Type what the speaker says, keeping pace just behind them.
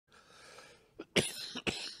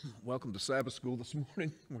Welcome to Sabbath school this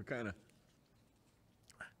morning.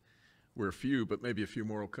 We're a few, but maybe a few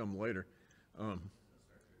more will come later.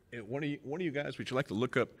 And one of you guys, would you like to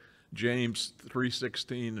look up James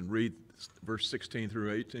 3:16 and read verse 16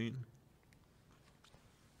 through 18?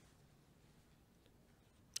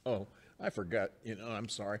 Oh, I forgot. I'm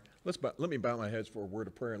sorry. Let me bow my heads for a word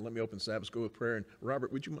of prayer, and let me open Sabbath school with prayer. And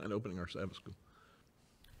Robert, would you mind opening our Sabbath school?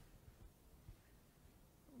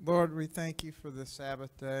 Lord, we thank you for this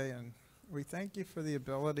Sabbath day, and we thank you for the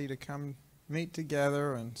ability to come meet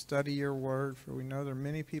together and study your word, for we know there are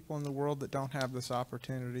many people in the world that don't have this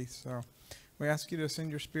opportunity. So we ask you to send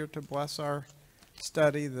your Spirit to bless our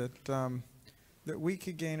study, that that we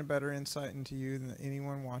could gain a better insight into you, and that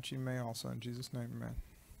anyone watching may also. In Jesus' name, amen.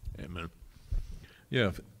 Amen.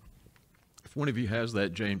 Yeah, if one of you has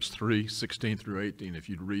that, James 3:16 through 18, if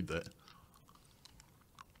you'd read that.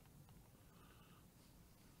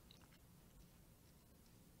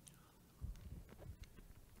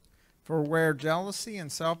 For where jealousy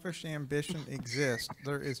and selfish ambition exist,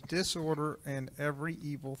 there is disorder and every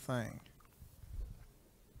evil thing.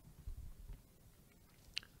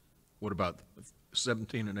 What about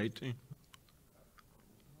 17 and 18?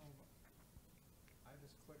 I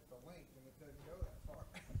just clicked the link and it doesn't go that far.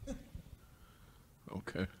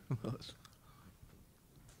 Okay.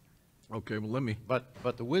 Okay, well, let me.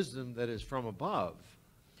 But the wisdom that is from above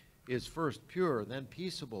is first pure, then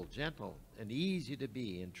peaceable, gentle, and easy to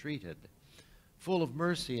be entreated, full of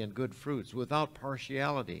mercy and good fruits, without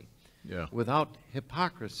partiality, without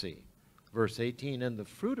hypocrisy. Verse 18, and the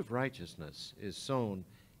fruit of righteousness is sown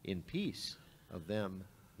in peace of them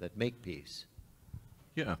that make peace.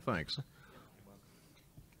 Yeah, thanks.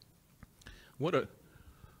 What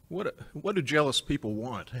do jealous people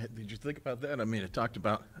want? Did you think about that? I mean, it talked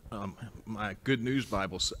about, my Good News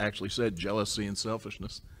Bible actually said jealousy and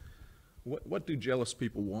selfishness. What do jealous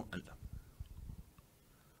people want?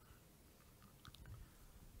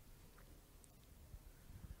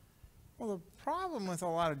 Well, the problem with a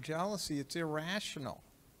lot of jealousy, it's irrational.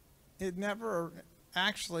 It never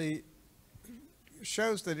actually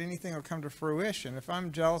shows that anything will come to fruition. If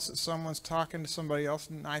I'm jealous that someone's talking to somebody else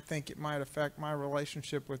and I think it might affect my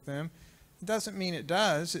relationship with them, it doesn't mean it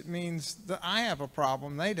does. It means that I have a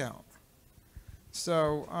problem, they don't.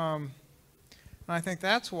 So I think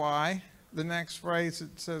that's why the next phrase,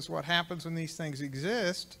 it says, what happens when these things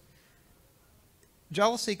exist?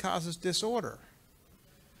 Jealousy causes disorder.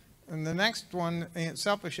 And the next one,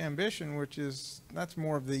 selfish ambition, that's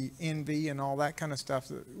more of the envy and all that kind of stuff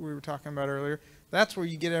that we were talking about earlier. That's where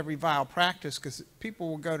you get every vile practice, because people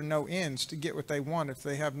will go to no ends to get what they want if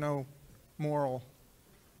they have no moral,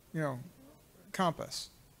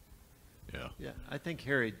 compass. Yeah, I think,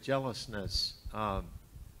 Harry, jealousness, I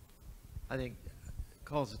think,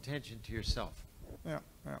 calls attention to yourself. Yeah.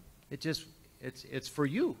 It's for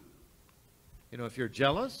you. If you're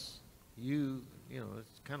jealous,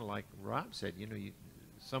 it's kind of like Rob said.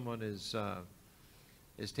 Someone is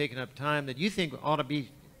taking up time that you think ought to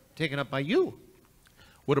be taken up by you.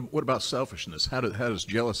 What about selfishness? How does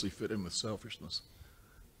jealousy fit in with selfishness?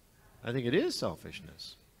 I think it is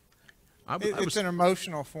selfishness. It's an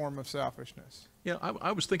emotional form of selfishness. Yeah,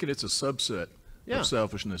 I was thinking it's a subset of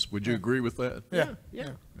selfishness. Would you agree with that? Yeah.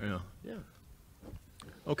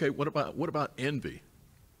 Okay, what about envy?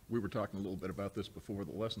 We were talking a little bit about this before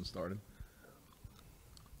the lesson started.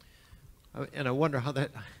 And I wonder how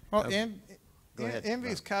that. Well, envy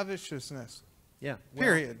is covetousness. Yeah.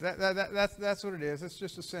 Period. That's what it is. It's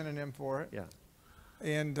just a synonym for it. Yeah.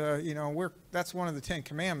 And that's one of the 10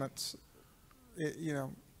 Commandments. It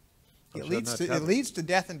leads to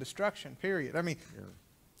death and destruction. Period. I mean,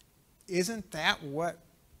 isn't that what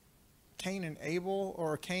Cain and Abel,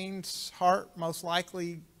 or Cain's heart most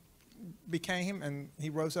likely became, and he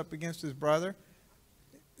rose up against his brother?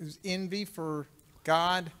 It was envy for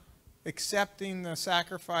God accepting the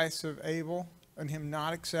sacrifice of Abel and him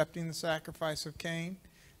not accepting the sacrifice of Cain.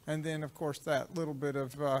 And then, of course, that little bit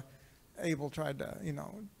of Abel tried to,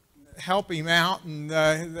 help him out, and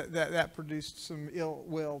that produced some ill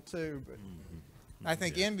will too. But I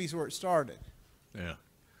think envy's where it started. Yeah.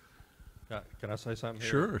 Can I say something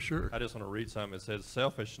here? Sure. I just want to read something. It says,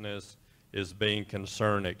 selfishness is being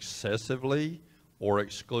concerned excessively or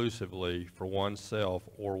exclusively for oneself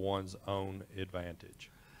or one's own advantage.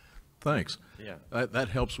 Thanks. Yeah. That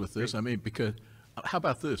helps with this. I mean, because, how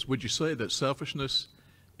about this? Would you say that selfishness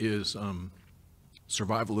is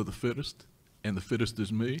survival of the fittest, and the fittest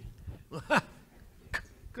is me?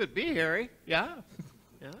 Could be, Harry. Yeah.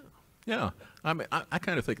 Yeah. I mean, I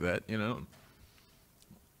kind of think that,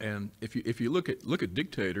 And if you look at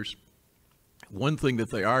dictators, one thing that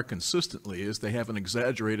they are consistently is they have an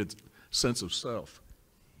exaggerated sense of self.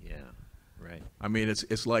 Yeah, right. I mean,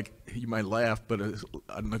 it's like, you might laugh, but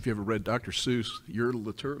I don't know if you ever read Dr. Seuss, Yertle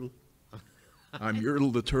the Turtle. I'm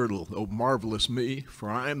Yertle the Turtle, oh marvelous me, for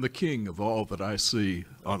I am the king of all that I see,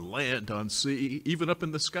 on land, on sea, even up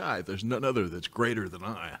in the sky. There's none other that's greater than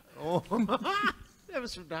I. Oh, that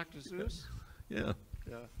was from Dr. Seuss. Yeah.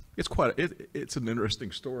 Yeah. It's an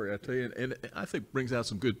interesting story, I tell you, and I think brings out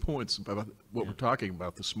some good points about what we're talking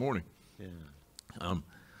about this morning. Yeah.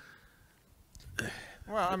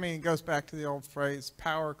 Well, I mean, it goes back to the old phrase,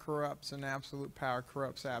 power corrupts and absolute power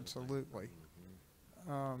corrupts absolutely.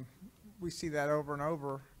 We see that over and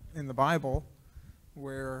over in the Bible,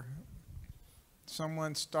 where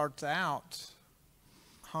someone starts out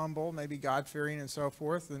humble, maybe God-fearing and so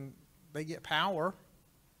forth, and they get power.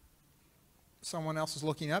 Someone else is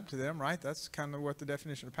looking up to them, right? That's kind of what the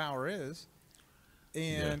definition of power is.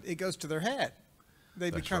 And it goes to their head.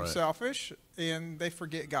 They That's become right. selfish, and they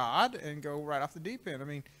forget God and go right off the deep end. I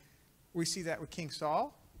mean, we see that with King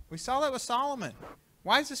Saul. We saw that with Solomon.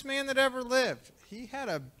 Wisest man that ever lived. He had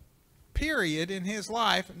a period in his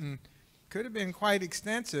life, and could have been quite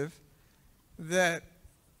extensive, that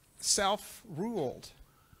self-ruled.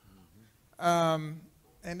 And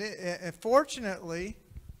fortunately,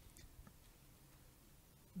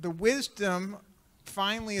 the wisdom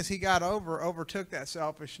finally, as he got overtook that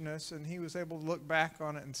selfishness, and he was able to look back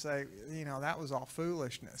on it and say, you know, that was all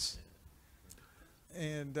foolishness.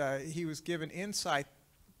 And he was given insight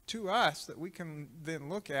to us that we can then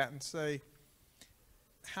look at and say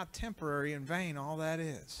how temporary and vain all that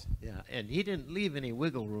is. Yeah, and he didn't leave any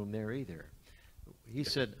wiggle room there either. He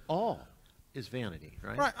said all is vanity,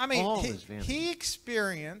 right? Right. I mean, all is vanity. he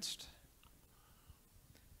experienced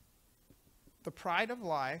the pride of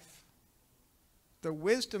life, the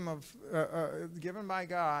wisdom of given by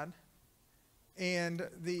God, and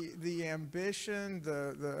the ambition,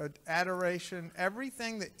 the adoration,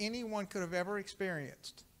 everything that anyone could have ever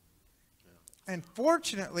experienced. And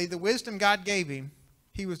fortunately, the wisdom God gave him,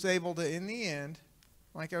 he was able to, in the end,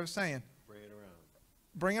 like I was saying,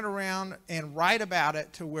 bring it around and write about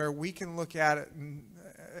it to where we can look at it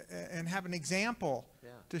and have an example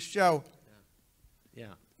to show. Yeah.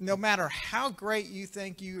 No matter how great you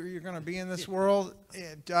think you're going to be in this world,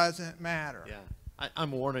 it doesn't matter. Yeah.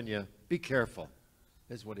 I'm warning you, be careful,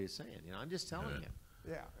 is what he's saying. You know, I'm just telling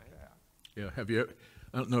you. Yeah. Yeah, have you?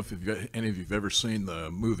 I don't know if any of you've ever seen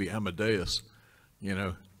the movie Amadeus. You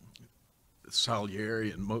know,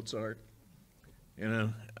 Salieri and Mozart. You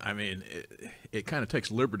know, I mean, it kind of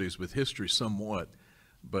takes liberties with history somewhat,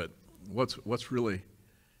 but what's really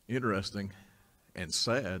interesting and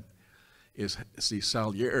sad is, see,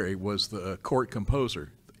 Salieri was the court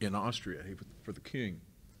composer in Austria for the king,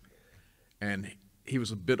 and he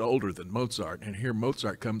was a bit older than Mozart, and here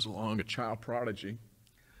Mozart comes along, a child prodigy.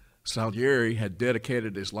 Salieri had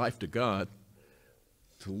dedicated his life to God,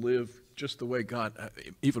 to live just the way God,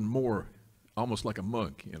 even more, almost like a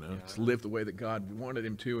monk, you know, to live the way that God wanted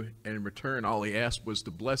him to, and in return, all he asked was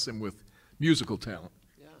to bless him with musical talent.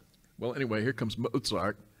 Yeah. Well, anyway, here comes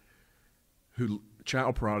Mozart, who,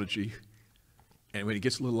 child prodigy, and when he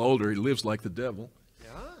gets a little older, he lives like the devil.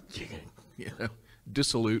 Yeah. You know,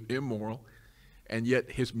 dissolute, immoral, and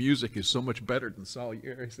yet his music is so much better than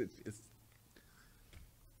Salieri's.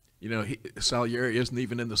 You know, Salieri isn't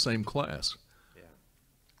even in the same class. Yeah.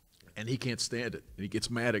 And he can't stand it. And he gets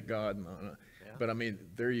mad at God. Yeah. But I mean,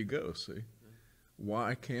 there you go, see.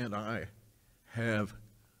 Why can't I have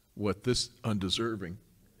what this undeserving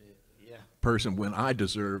person, when I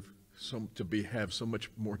deserve have so much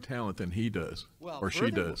more talent than he does, or she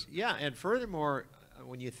does? Yeah, and furthermore,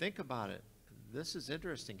 when you think about it, this is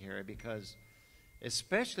interesting, Harry, because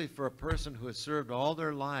especially for a person who has served all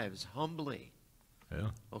their lives humbly,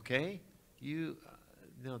 okay, you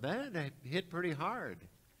know, that hit pretty hard.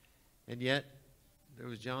 And yet, there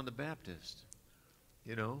was John the Baptist,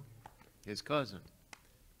 you know, his cousin.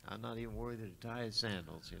 I'm not even worthy to tie his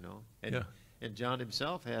sandals, you know. And John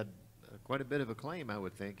himself had quite a bit of acclaim, I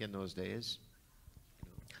would think, in those days.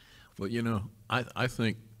 Well, you know, I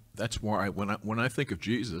think that's why when I think of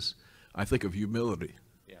Jesus, I think of humility.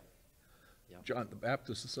 Yeah. John the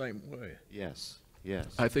Baptist the same way. Yes. Yes.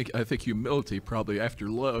 I think humility, probably after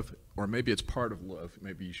love, or maybe it's part of love,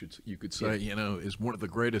 maybe you could say, you know, is one of the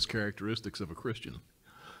greatest characteristics of a Christian.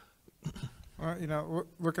 Well, you know,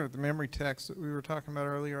 looking at the memory text that we were talking about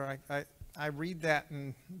earlier, I read that,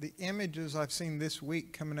 and the images I've seen this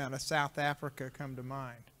week coming out of South Africa come to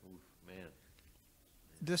mind. Oof, man.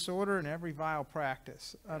 Disorder in every vile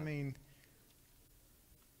practice. I mean,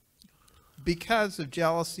 because of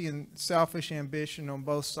jealousy and selfish ambition on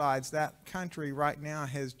both sides, that country right now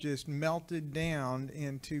has just melted down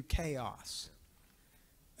into chaos.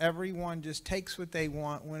 Everyone just takes what they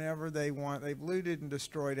want whenever they want. They've looted and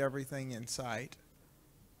destroyed everything in sight.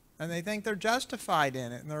 And they think they're justified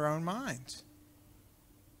in it in their own minds.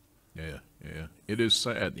 Yeah, yeah. It is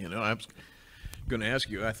sad. You know, I was going to ask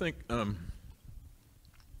you, I think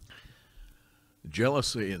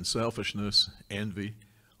jealousy and selfishness, envy,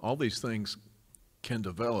 all these things can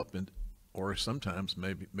develop, or sometimes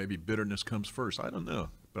maybe bitterness comes first. I don't know.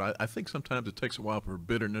 But I think sometimes it takes a while for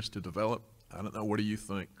bitterness to develop. I don't know. What do you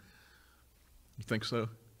think? You think so?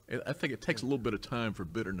 I think it takes a little bit of time for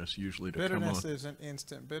bitterness usually to come on. Bitterness isn't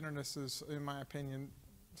instant. Bitterness is, in my opinion,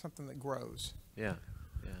 something that grows. Yeah,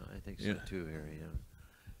 I think so Yeah. too, Harry. Yeah.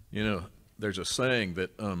 You know, there's a saying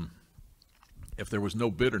that if there was no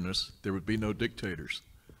bitterness, there would be no dictators.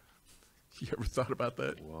 You ever thought about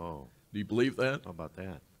that? Whoa. Do you believe that? How about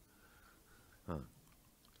that? Huh.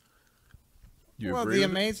 You Well, agree the with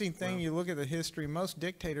it? amazing thing, you look at the history, most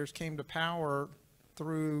dictators came to power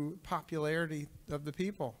through popularity of the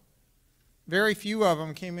people. Very few of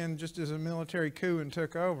them came in just as a military coup and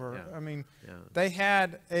took over. Yeah. I mean, Yeah. they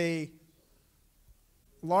had a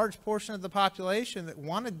large portion of the population that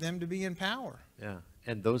wanted them to be in power. Yeah.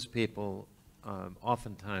 And those people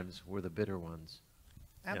oftentimes were the bitter ones.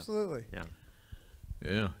 Absolutely. Yeah.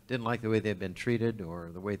 Yeah. Didn't like the way they'd been treated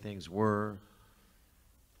or the way things were.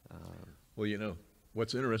 Well, you know,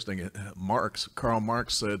 what's interesting, Karl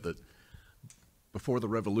Marx said that before the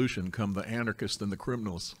revolution come the anarchists and the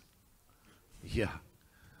criminals. Yeah.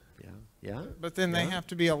 Yeah. But then they Yeah. have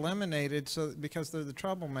to be eliminated because they're the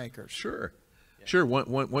troublemakers. Sure. Sure.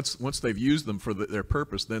 Once they've used them for their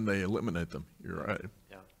purpose, then they eliminate them. You're right.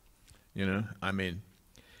 Yeah. You know, I mean,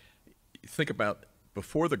 think about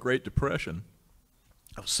before the Great Depression,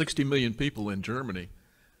 of 60 million people in Germany,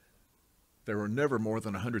 there were never more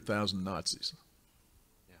than 100,000 Nazis.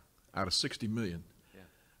 Yeah. Out of 60 million. Yeah.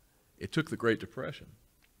 It took the Great Depression,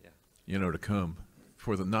 Yeah. you know, to come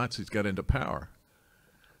before the Nazis got into power.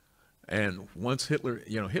 And once Hitler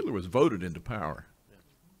was voted into power.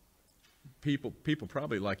 People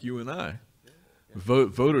probably like you and I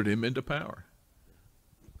voted him into power.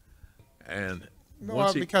 And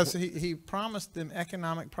Well, because he promised them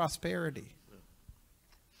economic prosperity.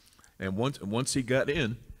 And once he got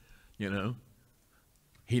in, you know,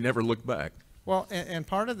 he never looked back. Well, and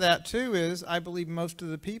part of that, too, is I believe most of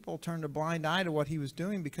the people turned a blind eye to what he was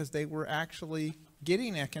doing because they were actually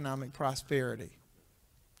getting economic prosperity.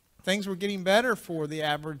 Things were getting better for the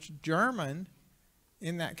average German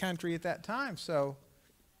in that country at that time. So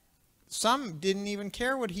some didn't even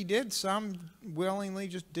care what he did. Some willingly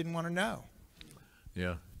just didn't want to know.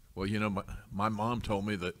 Yeah. Well, you know, my mom told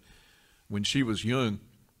me that when she was young,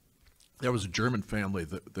 there was a German family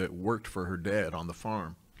that worked for her dad on the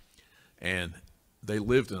farm. And they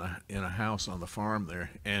lived in a house on the farm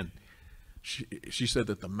there. And she said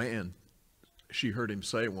that the man, she heard him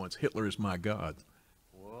say once, "Hitler is my God."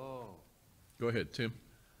 Whoa. Go ahead, Tim.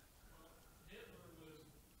 Hitler was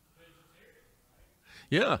vegetarian, right?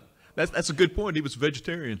 Yeah, that's a good point. He was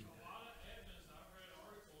vegetarian. A lot of Adventists, I've read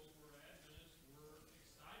articles where Adventists were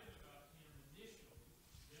excited about him initially.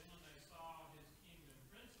 Then when they saw his kingdom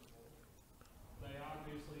principle, they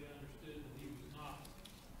obviously understood that he was not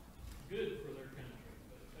good for their country.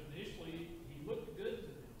 But initially, he looked good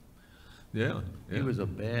to them. Yeah. He was a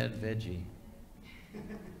bad veggie.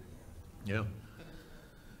 Yeah.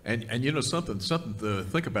 And you know something to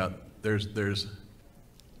think about. There's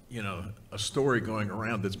you know a story going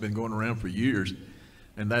around that's been going around for years,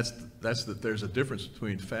 and that's that there's a difference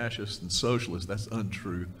between fascists and socialists. That's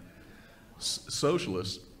untrue.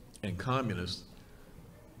 Socialists and communists.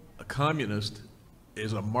 A communist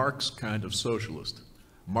is a Marx kind of socialist.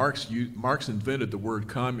 Marx invented the word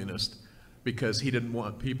communist because he didn't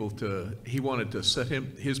want people to. He wanted to set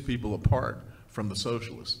his people apart from the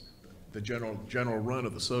socialists, the general run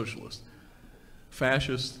of the socialists.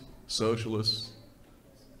 Fascists, socialists,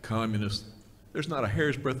 communists, there's not a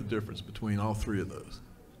hair's breadth of difference between all three of those.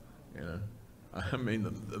 You know, I mean,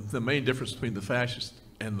 the main difference between the fascists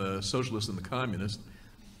and the socialists and the communists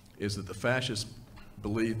is that the fascists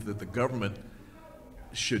believe that the government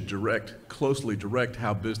should closely direct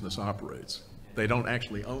how business operates. They don't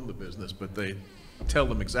actually own the business, but they tell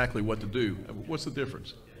them exactly what to do. What's the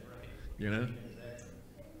difference? You know?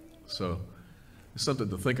 So it's something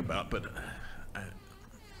to think about, but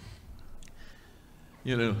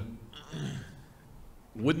you know,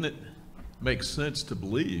 wouldn't it make sense to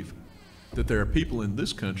believe that there are people in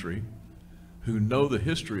this country who know the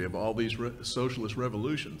history of all these socialist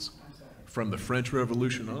revolutions, from the French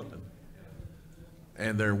Revolution on,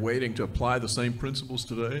 And they're waiting to apply the same principles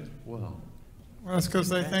today? Well, Well, it's because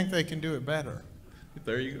they think they can do it better.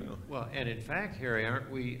 There you go. well, and in fact, Harry, aren't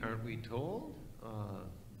we told?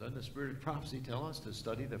 Doesn't the Spirit of Prophecy tell us to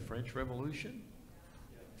study the French Revolution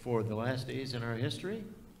for the last days in our history?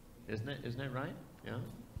 Isn't that right? Yeah.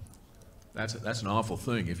 That's an awful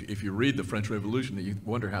thing. If you read the French Revolution, you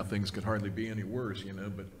wonder how things could hardly be any worse, you know,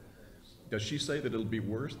 but does she say that it'll be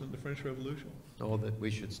worse than the French Revolution? Oh, that we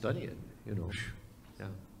should study it, you know. Yeah.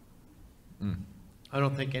 Mm. I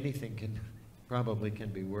don't think anything probably can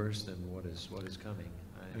be worse than what is coming.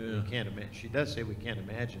 Yeah. We can't imagine. She does say we can't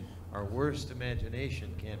imagine. Our worst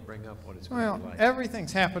imagination can't bring up what it's going Well, to be like.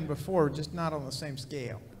 everything's happened before, just not on the same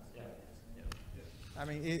scale. I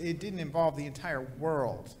mean, it didn't involve the entire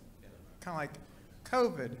world. Kind of like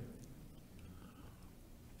COVID.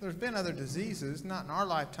 There's been other diseases, not in our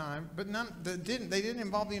lifetime, but they didn't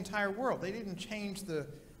involve the entire world. They didn't change the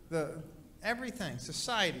everything,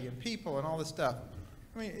 society and people and all this stuff.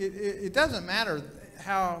 I mean, it doesn't matter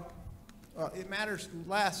how, it matters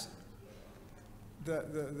less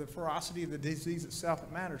the ferocity of the disease itself.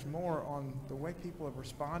 It matters more on the way people have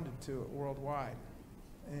responded to it worldwide.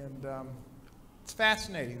 And it's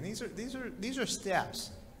fascinating. These are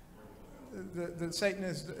steps that Satan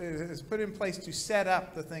has put in place to set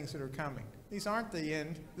up the things that are coming. These aren't the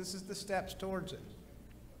end. This is the steps towards it.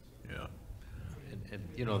 Yeah. And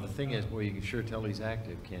you know, the thing is, well, you can sure tell he's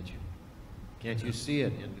active, can't you? Can't you see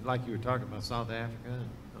it? And like you were talking about South Africa.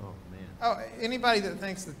 Oh man. Oh, anybody that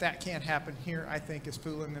thinks that can't happen here, I think, is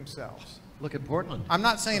fooling themselves. Look at Portland. I'm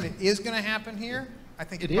not saying it is going to happen here. I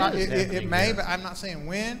think It it is happening may, here. but I'm not saying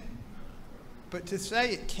when. But to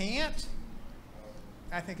say it can't,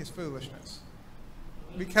 I think is foolishness.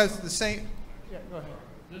 Because the same. Yeah, go ahead.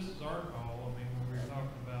 This is our call. I mean, when we were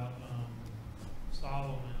talking about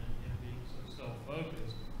Solomon and him being so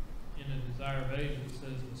self-focused, in the Desire of Ages, it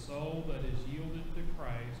says, the soul that is yielded to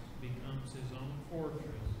Christ becomes his own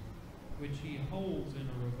fortress, which he holds in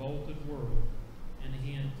a revolted world, and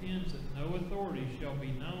he intends that no authority shall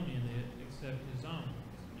be known in it except his own.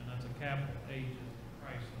 And that's a capital H as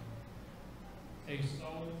Christ.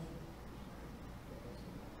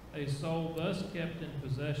 A soul thus kept in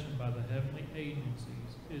possession by the heavenly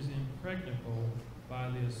agencies is impregnable by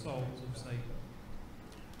the assaults of Satan.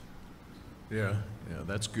 Yeah,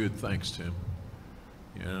 that's good. Thanks, Tim.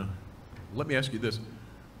 Yeah. Let me ask you this.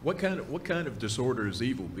 What kind of disorder is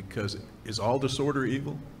evil? Because is all disorder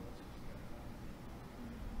evil?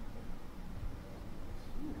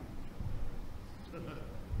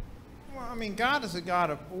 Well, I mean, God is a God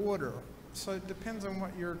of order. So it depends on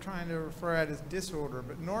what you're trying to refer at as disorder.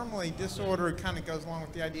 But normally disorder kind of goes along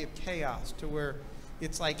with the idea of chaos, to where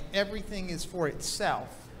it's like everything is for itself.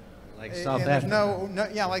 Like And South there's Africa.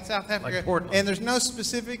 yeah, like South Africa. Like Portland. And there's no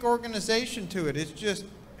specific organization to it. It's just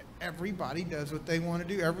everybody does what they want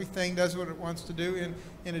to do. Everything does what it wants to do.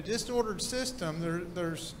 In a disordered system,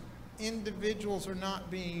 there's individuals are not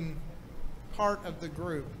being part of the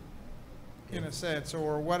group, in a sense,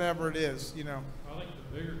 or whatever it is, you know. I think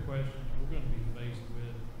the bigger question that we're going to be faced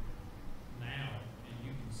with now, and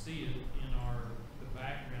you can see it in the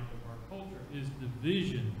background of our culture, is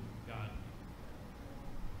division God.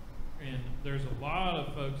 And there's a lot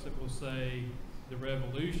of folks that will say the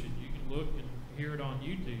revolution. You can look and hear it on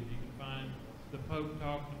YouTube. You can find the Pope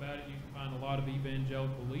talking about it. You can find a lot of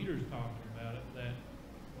evangelical leaders talking about it, that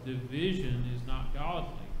division is not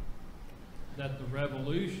godly. That the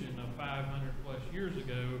revolution of 500 plus years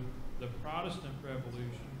ago, the Protestant revolution,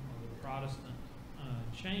 or the Protestant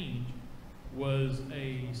change, was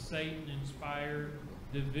a Satan-inspired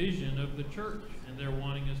division of the church, and they're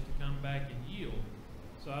wanting us to come back and yield.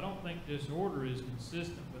 So I don't think disorder is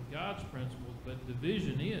consistent with God's principles, but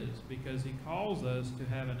division is, because he calls us to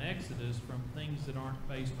have an exodus from things that aren't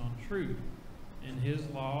based on truth. And his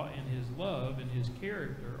law and his love and his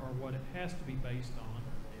character are what it has to be based on,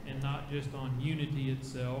 and not just on unity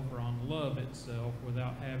itself or on love itself,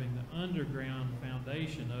 without having the underground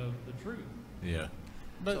foundation of the truth. Yeah.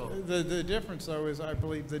 But the difference, though, is I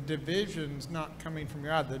believe the division's not coming from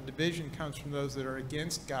God. The division comes from those that are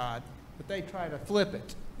against God, but they try to flip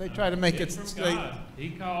it. They try to make it. It's from God.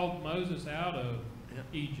 He called Moses out of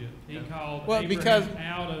Egypt. He called Well, Abraham because-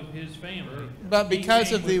 out of his family. But He because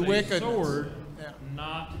came of the with a wickedness. sword, Yeah.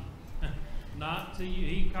 not to you.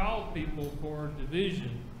 He called people for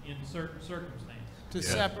division in certain circumstances. To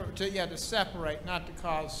separate, not to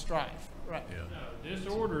cause strife. Right. Yeah. No,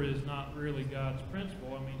 disorder is not really God's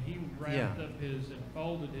principle. I mean, he wrapped up and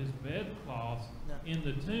folded his bedcloths in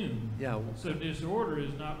the tomb. Yeah. So disorder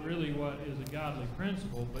is not really what is a godly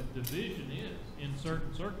principle, but division is in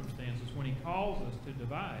certain circumstances when he calls us to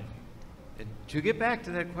divide. And to get back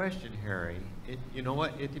to that question, Harry, you know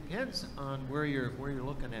what? It depends on where you're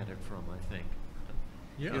looking at it from, I think.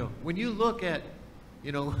 Yeah. You know, when you look at,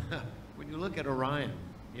 you know, when you look at Orion,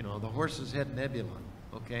 you know, the Horse's Head Nebula,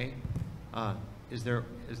 okay? Is there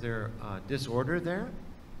disorder there?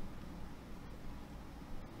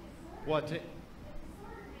 What?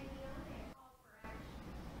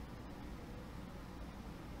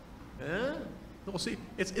 Huh? Well, see,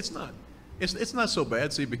 it's not so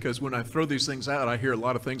bad, see, because when I throw these things out, I hear a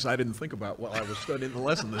lot of things I didn't think about while I was studying the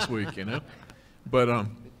lesson this week, you know? But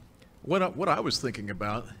what I was thinking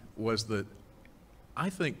about was that I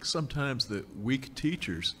think sometimes that weak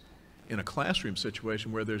teachers in a classroom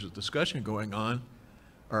situation where there's a discussion going on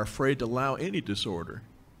are afraid to allow any disorder.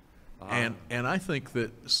 And I think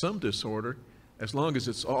that some disorder, as long as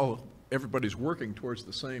it's everybody's working towards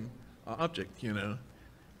the same object, you know,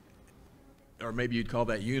 or maybe you'd call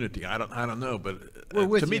that unity. I don't know, but We're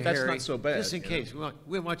with to me you, that's Harry. not so bad. Just in you know? case,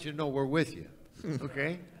 we want you to know we're with you.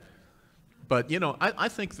 Okay? But you know, I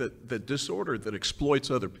think that the disorder that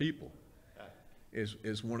exploits other people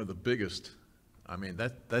is one of the biggest. I mean,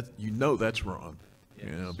 that you know that's wrong,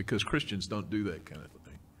 you know, because Christians don't do that kind of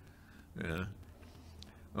thing.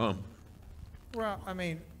 Yeah. Well, I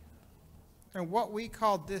mean, and what we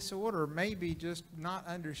call disorder may be just not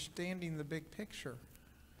understanding the big picture.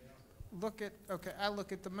 I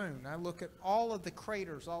look at the moon. I look at all of the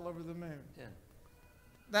craters all over the moon. Yeah.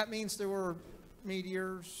 That means there were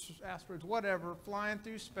meteors, asteroids, whatever, flying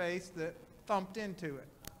through space that thumped into it.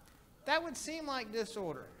 That would seem like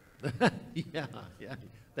disorder. Yeah.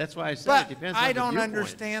 That's why I said But it depends I on the don't viewpoint.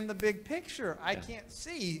 understand the big picture. I can't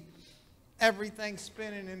see everything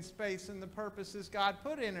spinning in space and the purposes God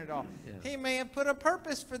put in it all. Yeah. He may have put a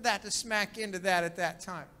purpose for that to smack into that at that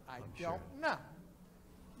time. I don't know.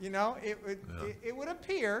 You know, it would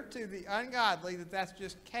appear to the ungodly that that's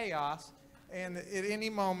just chaos, and at any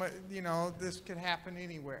moment, you know, this could happen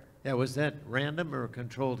anywhere. Yeah, was that random or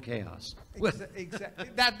controlled chaos? Exactly.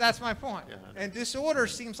 That's my point. Yeah. And disorder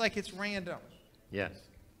seems like it's random. Yes.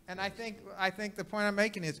 And I think the point I'm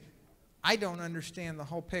making is I don't understand the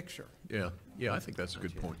whole picture. Yeah, I think that's a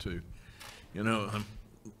good point too. You know,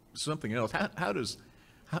 something else.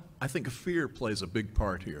 I think fear plays a big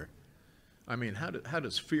part here. I mean, how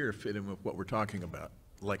does fear fit in with what we're talking about?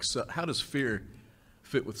 Like, how does fear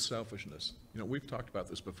fit with selfishness? You know, we've talked about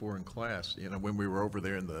this before in class. You know, when we were over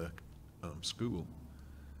there in the school.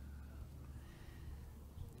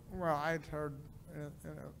 Well, I'd heard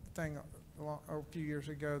a thing a few years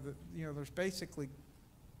ago that, you know, there's basically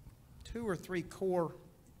 2 or 3 core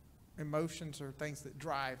emotions or things that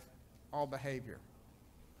drive all behavior.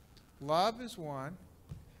 Love is one,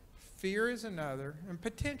 fear is another, and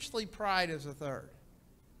potentially pride is a third.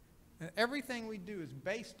 And everything we do is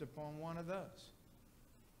based upon one of those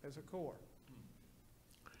as a core.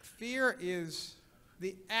 Fear is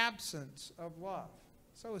the absence of love.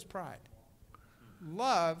 So is pride.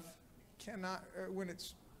 Love cannot, when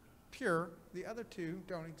it's pure, the other two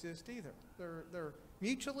don't exist either. They're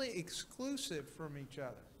mutually exclusive from each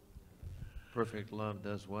other. Perfect love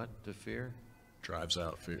does what to fear? Drives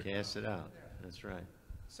out fear. Cast it out. That's right.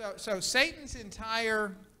 So Satan's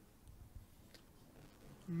entire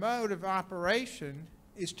mode of operation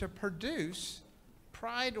is to produce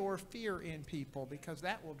pride or fear in people, because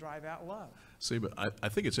that will drive out love. See, but I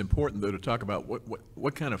think it's important, though, to talk about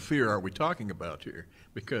what kind of fear are we talking about here?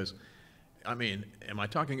 Because, I mean, am I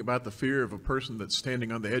talking about the fear of a person that's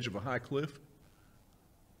standing on the edge of a high cliff?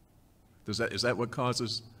 Is that what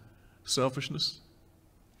causes selfishness?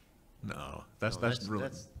 No, that's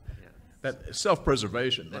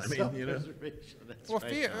self-preservation. I mean, you know. That's Well,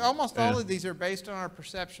 right, fear, John. almost all of these are based on our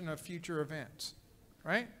perception of future events,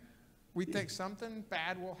 right? We think something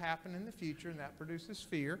bad will happen in the future, and that produces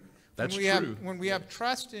fear. That's when true. When we have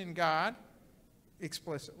trust in God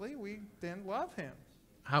explicitly, we then love Him.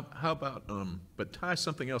 How about, but tie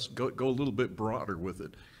something else, go a little bit broader with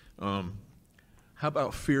it. How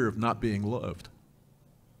about fear of not being loved?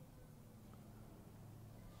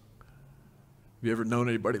 Have you ever known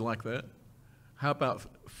anybody like that? How about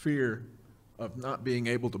fear of not being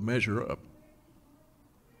able to measure up?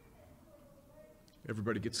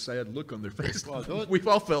 Everybody gets a sad look on their face. Well, We've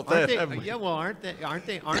all felt that, haven't we? Yeah, well, aren't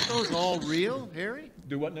those all real, Harry?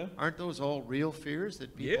 Do what now? Aren't those all real fears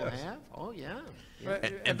that people Yes. have? Oh, yeah.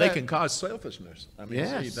 And they can cause selfishness. I mean,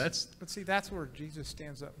 Yes. see, that's But see, that's where Jesus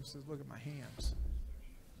stands up and says, look at my hands.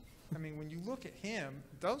 I mean, when you look at Him,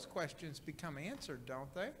 those questions become answered,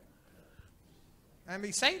 don't they? I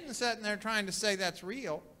mean, Satan's sitting there trying to say that's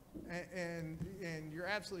real, and you're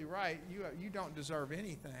absolutely right. You don't deserve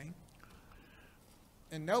anything.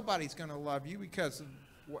 And nobody's going to love you because of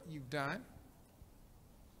what you've done.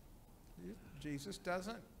 Jesus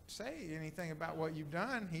doesn't say anything about what you've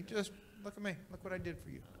done. He just, look at me, look what I did for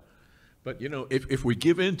you. But, you know, if we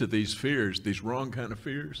give in to these fears, these wrong kind of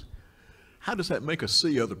fears, how does that make us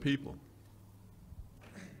see other people?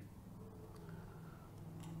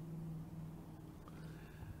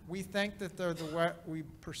 We think that they're the way we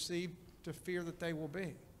perceive to fear that they will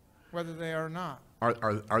be, whether they are or not.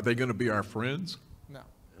 Are they going to be our friends? No.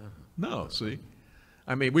 No, see?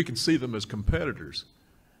 I mean, we can see them as competitors,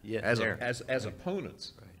 Yeah, as there. as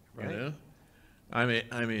opponents. Right. You know?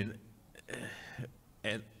 I mean,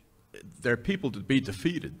 and they're people to be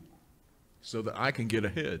defeated so that I can get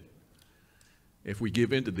ahead. If we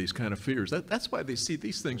give in to these kind of fears, that's why these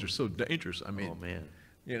things are so dangerous. I mean, Oh, man.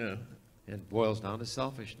 you know, It boils down to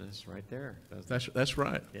selfishness right there, doesn't it? that's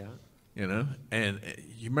right. Yeah. You know, and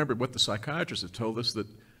you remember what the psychiatrists have told us, that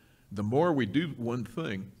the more we do one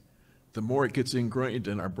thing, the more it gets ingrained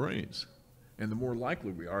in our brains, and the more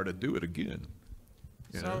likely we are to do it again.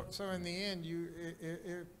 You know? So in the end,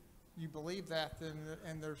 if you believe that, then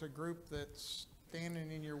and there's a group that's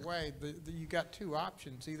standing in your way, you got two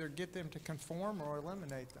options: either get them to conform or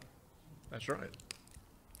eliminate them. That's right.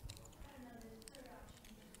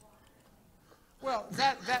 Well,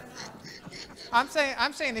 I'm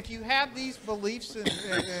saying if you have these beliefs and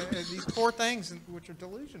these core things which are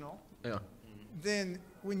delusional, Yeah. then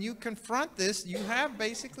when you confront this, you have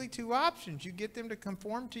basically two options: you get them to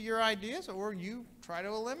conform to your ideas, or you try to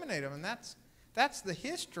eliminate them. And that's the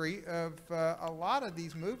history of a lot of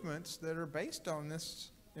these movements that are based on this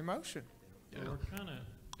emotion. So we're kind of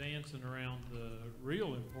dancing around the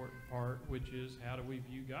real important part, which is how do we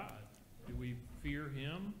view God? Do we fear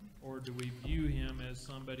him, or do we view him as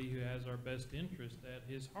somebody who has our best interest at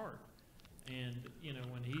his heart? And, you know,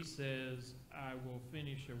 when he says, I will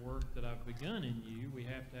finish a work that I've begun in you, we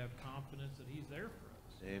have to have confidence that he's there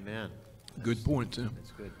for us. Amen. Good point, Tim.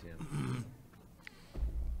 That's good, Tim.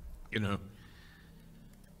 You know,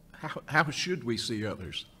 how should we see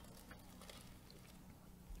others?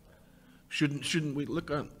 Shouldn't we look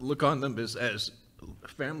on them as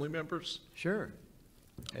family members? Sure.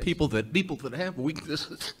 People that have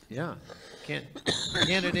weaknesses. Yeah.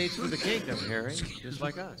 Candidates for the kingdom, Harry, just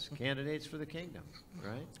like us. Candidates for the kingdom,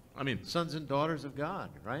 right? I mean, Sons and daughters of God,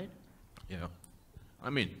 right? yeah. I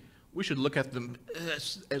mean, we should look at them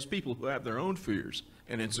as people who have their own fears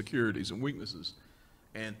and insecurities and weaknesses,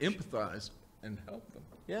 and empathize and help them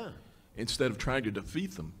Yeah. instead of trying to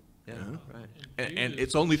defeat them. Yeah, you know? right. And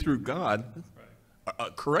it's only through God, Right,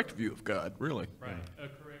 a correct view of God, really. right. A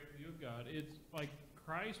correct view of God. It's like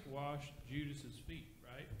Christ washed Judas's feet,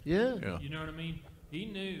 right? Yeah. Yeah. You know what I mean? He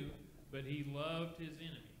knew, but he loved his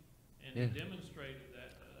enemy. And Yeah. he demonstrated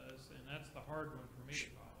that to us, and that's the hard one for me to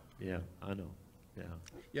follow. Yeah, I know. Yeah.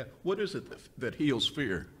 Yeah. What is it that heals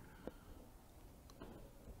fear?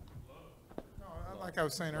 No, like I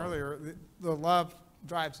was saying earlier, the love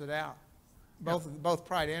drives it out. Both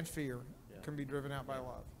pride and fear can be driven out by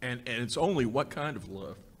love. And it's only what kind of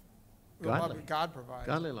love? The love Godly. that God provides.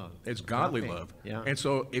 Godly love. It's godly Agape. love. Yeah. And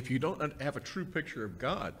so if you don't have a true picture of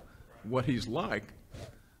God, what he's like,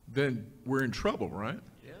 then we're in trouble, right?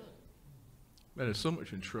 Yeah. That is so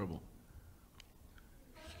much in trouble.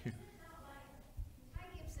 Ty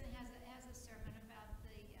Gibson has a sermon about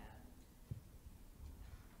the,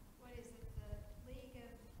 what is it, the League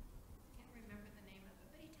of, can't remember the name of it,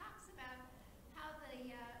 but he talks about how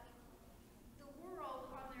the world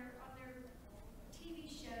on their TV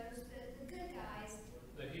shows, the good guys,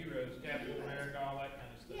 The heroes, Captain America, all that kind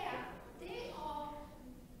of stuff. yeah, they all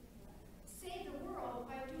save the world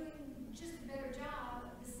by doing just a better job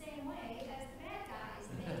the same way as the bad guys.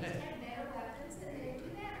 They just have better weapons and they do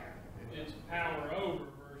better. It's power over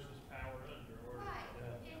versus power under. Or, Right,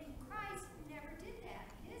 and Christ never did that.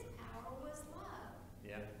 His power was love.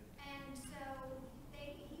 Yeah. And so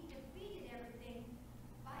he defeated everything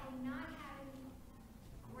by not having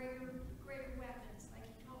greater weapons, like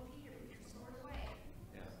he told Peter, put your sword away.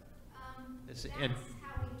 Yeah. That's and-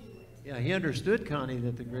 how we do it. Yeah, he understood, Connie,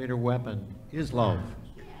 that the greater weapon is love.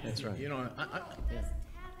 That's right. You know, The world doesn't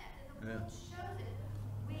have that, and the Yeah. world shows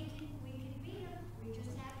it. We can beat them, we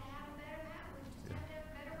just have to have a better weapon, we just have to have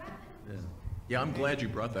better weapons. Yeah. yeah, I'm glad you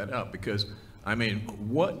brought that up because, I mean,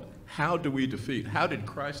 how did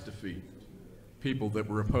Christ defeat people that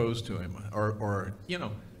were opposed to him? Or, you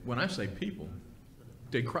know, when I say people,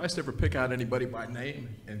 did Christ ever pick out anybody by name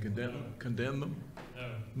and condemn them? No,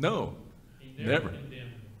 No, he never. condemned them.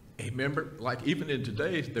 Remember, like even in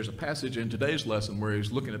today's, there's a passage in today's lesson where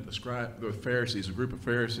he's looking at the Pharisees, a group of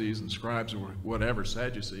Pharisees and scribes or whatever,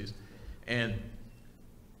 Sadducees, and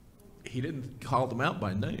he didn't call them out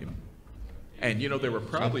by name. And, you know, there were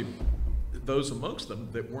probably those amongst them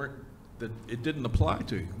that weren't, that it didn't apply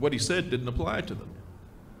to. What he said didn't apply to them.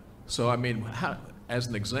 So, I mean, how, as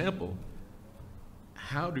an example,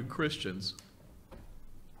 how do Christians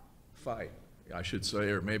fight, I should say,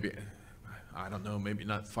 or maybe, I don't know, maybe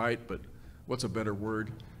not fight, but what's a better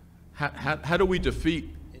word? How do we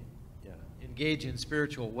defeat? Engage in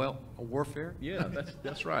spiritual warfare? Yeah,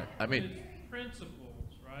 that's right. I mean, It's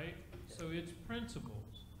principles, right? So it's principles.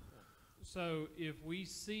 So if we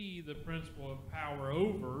see the principle of power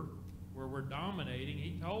over, where we're dominating,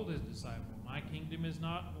 he told his disciple, my kingdom is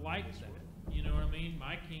not like that. You know what I mean?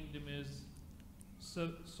 My kingdom is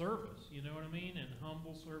service, you know what I mean? And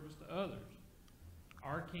humble service to others.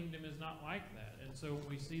 Our kingdom is not like that. And so when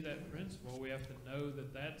we see that principle, we have to know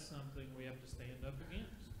that that's something we have to stand up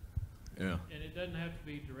against. yeah. And it doesn't have to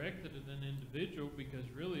be directed at an individual, because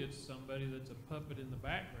really it's somebody that's a puppet in the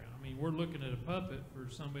background. I mean, we're looking at a puppet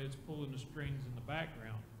for somebody that's pulling the strings in the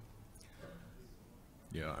background.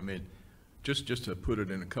 Yeah, I mean, just to put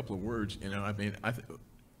it in a couple of words, you know, I mean,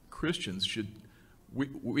 Christians should,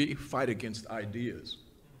 we fight against ideas.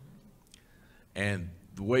 And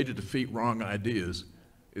the way to defeat wrong ideas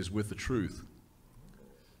is with the truth.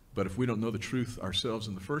 But if we don't know the truth ourselves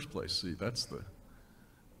in the first place, see, that's the,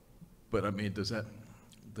 but I mean, does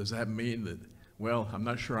that mean that, well, I'm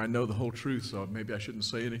not sure I know the whole truth, so maybe I shouldn't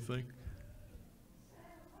say anything? So I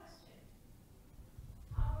have a question.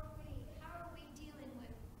 How are we dealing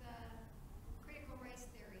with critical race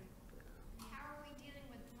theory? How are we dealing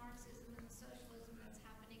with the Marxism and the socialism that's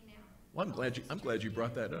happening now? Well, I'm glad you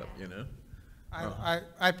brought that up, you know?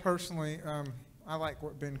 I personally, I like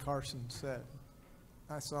what Ben Carson said.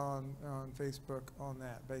 I saw on Facebook on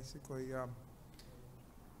that, basically.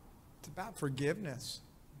 It's about forgiveness.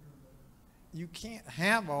 You can't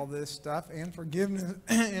have all this stuff and forgiveness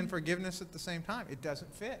at the same time. It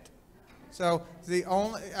doesn't fit. So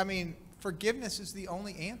forgiveness is the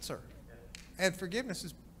only answer. And forgiveness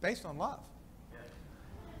is based on love.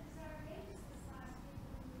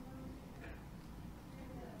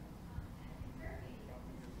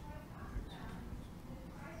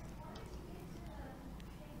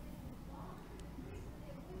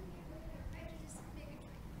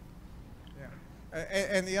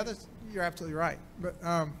 And the other, you're absolutely right. But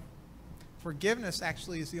forgiveness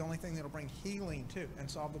actually is the only thing that'll bring healing too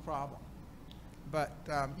and solve the problem. But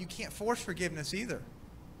you can't force forgiveness either.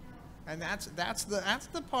 And that's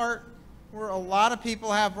the part where a lot of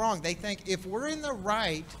people have wrong. They think if we're in the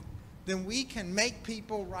right, then we can make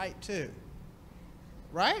people right too.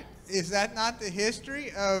 Right? Is that not the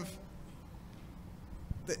history of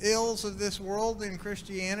the ills of this world in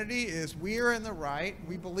Christianity? Is we're in the right.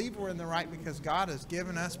 We believe we're in the right because God has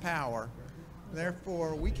given us power.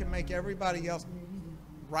 Therefore, we can make everybody else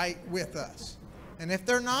right with us. And if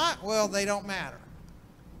they're not, well, they don't matter.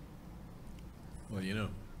 Well, you know,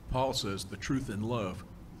 Paul says the truth in love.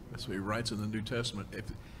 That's what he writes in the New Testament.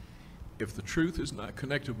 If the truth is not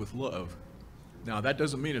connected with love, now that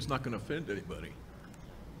doesn't mean it's not going to offend anybody.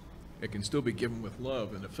 It can still be given with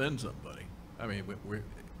love and offend somebody. I mean, we're,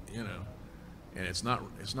 you know, and it's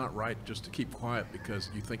not right just to keep quiet because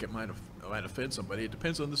you think it might offend somebody. It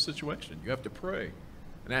depends on the situation. You have to pray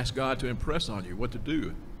and ask God to impress on you what to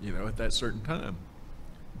do, you know, at that certain time.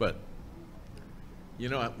 But, you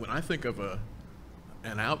know, when I think of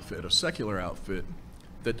an outfit, a secular outfit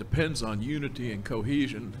that depends on unity and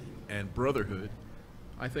cohesion and brotherhood,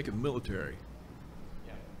 I think of the military.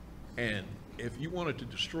 And if you wanted to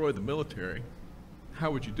destroy the military,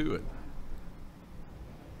 how would you do it?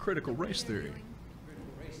 Critical race theory.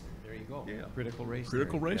 There you go. Yeah. Critical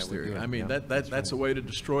race theory. I mean, that's a way to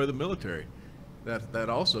destroy the military. That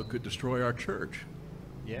also could destroy our church.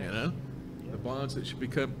 Yeah. You know, the bonds that should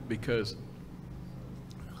become, because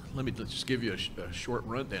let me just give you a short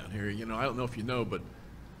rundown here. You know, I don't know if you know, but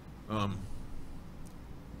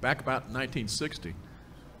back about 1960,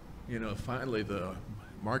 you know, finally the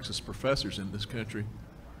Marxist professors in this country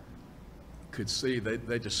could see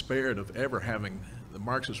they despaired of ever having the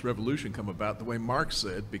Marxist revolution come about the way Marx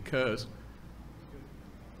said, because,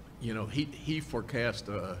 you know, he forecast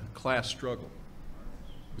a class struggle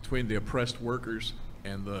between the oppressed workers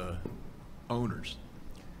and the owners.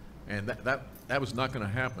 And that was not going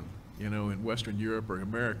to happen, you know, in Western Europe or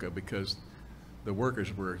America, because the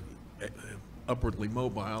workers were upwardly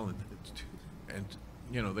mobile and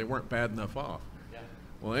you know, they weren't bad enough off. Yeah.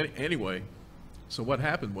 Well, anyway, so what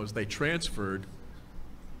happened was they transferred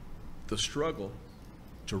the struggle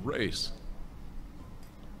to race,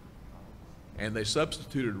 and they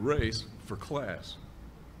substituted race for class.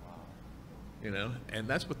 You know, and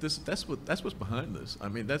that's what's behind this. I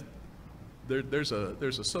mean, there's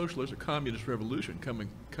a socialist or communist revolution coming.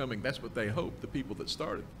 That's what they hope. The people that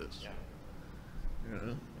started this. Yeah. You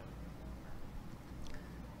know.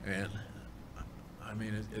 And I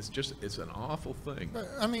mean, it's an awful thing. But,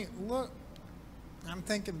 I mean, look, I'm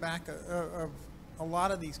thinking back of a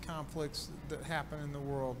lot of these conflicts that happen in the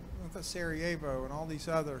world, with Sarajevo and all these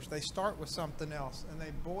others. They start with something else, and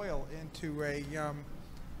they boil into a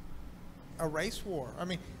race war. I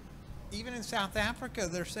mean, even in South Africa,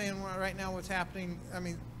 they're saying right now what's happening. I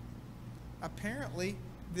mean, apparently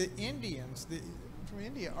the Indians from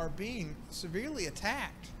India are being severely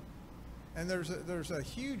attacked. And there's a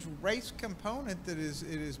huge race component that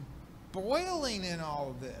is boiling in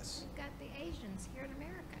all of this. We've got the Asians here in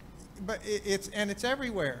America. But it's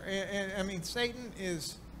everywhere. And I mean, Satan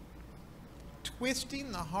is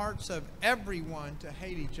twisting the hearts of everyone to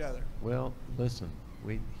hate each other. Well, listen,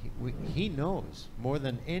 he knows more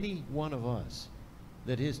than any one of us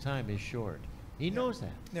that his time is short. He knows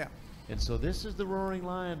that. Yeah. And so this is the roaring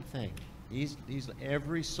lion thing. He's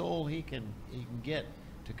every soul he can get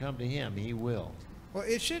to come to him, he will. Well,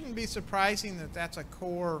 it shouldn't be surprising that that's a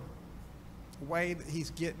core way that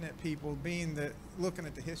he's getting at people, being that looking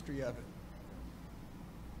at the history of it.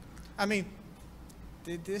 I mean,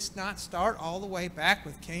 did this not start all the way back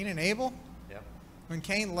with Cain and Abel? Yep. When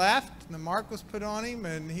Cain left, and the mark was put on him,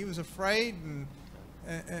 and he was afraid, and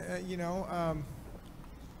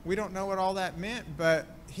we don't know what all that meant, but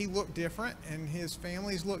he looked different, and his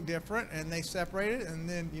families looked different, and they separated, and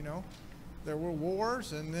then there were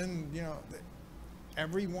wars, and then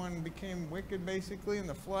everyone became wicked basically, and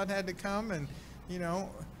the flood had to come, and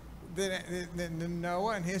then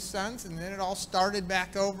Noah and his sons, and then it all started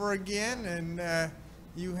back over again, and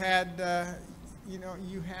you had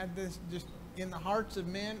this just in the hearts of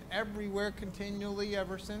men everywhere continually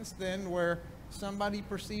ever since then, where somebody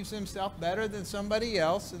perceives himself better than somebody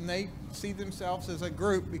else, and they see themselves as a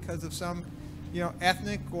group because of some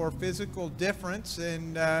ethnic or physical difference,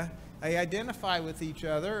 and they identify with each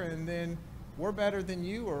other, and then we're better than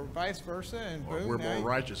you, or vice versa, and Or boom, we're now more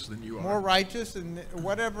righteous than you are. more righteous, and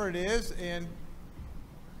whatever it is, and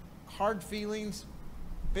hard feelings,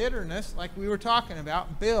 bitterness, like we were talking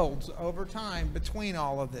about, builds over time between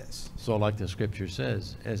all of this. So like the scripture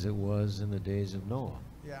says, as it was in the days of Noah,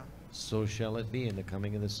 Yeah. so shall it be in the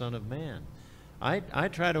coming of the Son of Man. I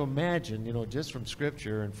try to imagine, just from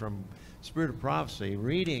scripture and from spirit of prophecy,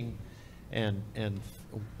 reading and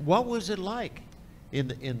what was it like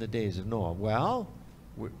in the days of Noah? Well,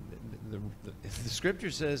 the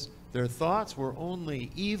scripture says their thoughts were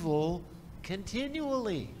only evil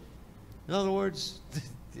continually. In other words,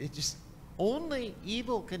 it just only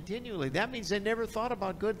evil continually. That means they never thought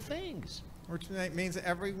about good things. Which means that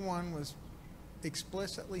everyone was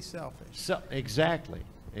explicitly selfish. So exactly.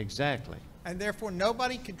 And therefore,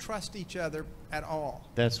 nobody could trust each other at all.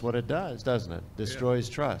 That's what it does, doesn't it? Destroys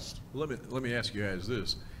trust. Let me ask you guys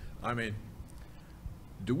this. I mean,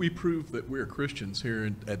 do we prove that we're Christians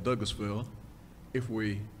here at Douglasville if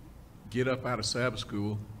we get up out of Sabbath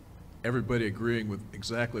school, everybody agreeing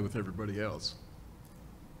exactly with everybody else?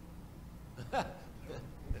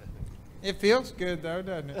 It feels good, though,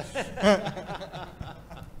 doesn't it? That's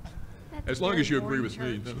As a long very as you agree boring with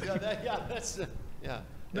me. church.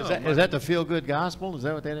 No, Is that the feel-good gospel? Is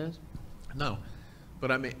that what that is? No,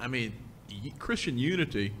 but I mean, Christian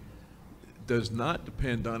unity does not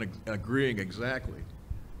depend on agreeing exactly.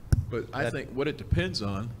 But I think what it depends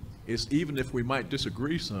on is, even if we might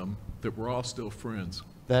disagree some, that we're all still friends.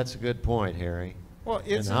 That's a good point, Harry. Well, And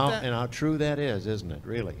isn't how true that is, isn't it?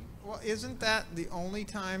 Really? Well, isn't that the only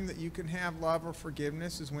time that you can have love or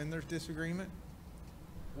forgiveness is when there's disagreement?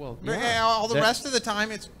 Well, All the rest of the time,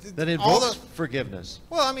 it's that all invokes the. forgiveness.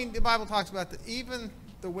 Well, I mean, the Bible talks about that even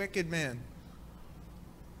the wicked men,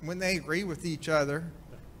 when they agree with each other,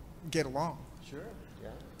 get along. Sure.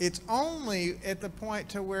 Yeah. It's only at the point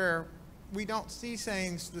to where we don't see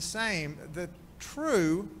things the same that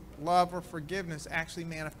true love or forgiveness actually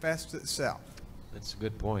manifests itself. That's a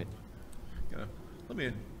good point. Let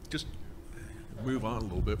me just move on a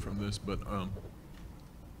little bit from this, but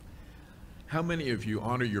how many of you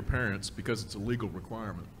honor your parents because it's a legal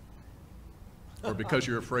requirement, or because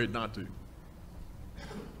you're afraid not to?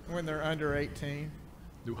 When they're under 18.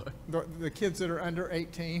 Do I? The kids that are under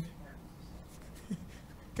 18.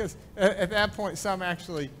 Because at that point, some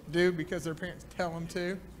actually do because their parents tell them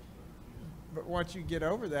to. But once you get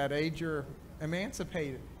over that age, you're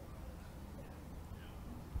emancipated.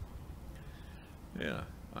 Yeah,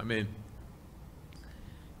 I mean,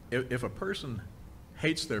 if a person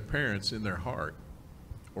hates their parents in their heart,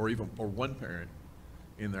 or one parent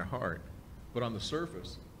in their heart, but on the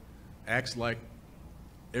surface acts like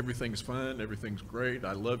everything's fine, everything's great,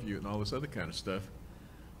 I love you, and all this other kind of stuff.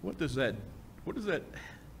 What does that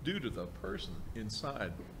do to the person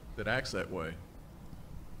inside that acts that way?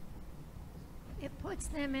 It puts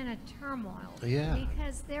them in a turmoil. Yeah.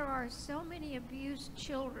 Because there are so many abused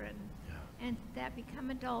children and that become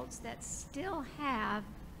adults that still have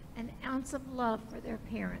an ounce of love for their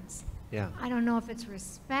parents. Yeah. I don't know if it's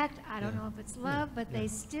respect, I don't know if it's love, but Yeah. they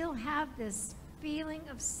still have this feeling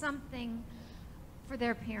of something for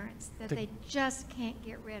their parents that they just can't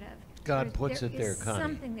get rid of. God puts it there, is Connie.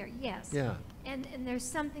 something there, yes. Yeah. And there's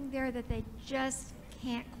something there that they just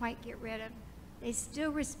can't quite get rid of. They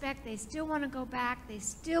still respect, they still want to go back, there's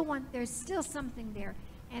still something there.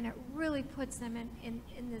 And it really puts them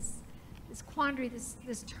in this quandary,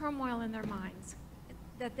 this turmoil in their minds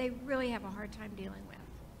that they really have a hard time dealing with.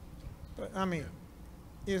 But, I mean,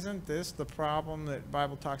 isn't this the problem that the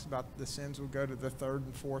Bible talks about the sins will go to the third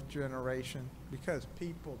and fourth generation? Because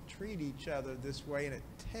people treat each other this way, and it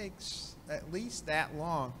takes at least that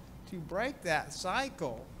long to break that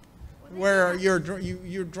cycle where you're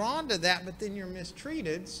drawn to that, but then you're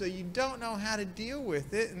mistreated, so you don't know how to deal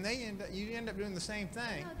with it, and you end up doing the same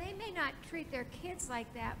thing. No, they may not treat their kids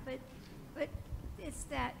like that, but it's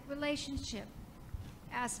that relationship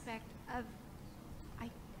aspect of, I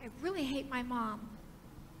really hate my mom,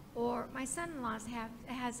 or my son-in-law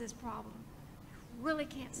has this problem. Really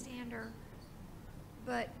can't stand her,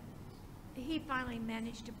 but he finally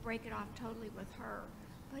managed to break it off totally with her.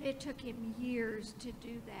 But it took him years to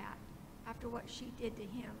do that after what she did to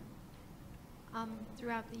him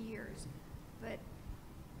throughout the years. But,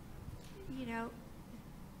 you know,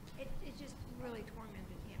 it just really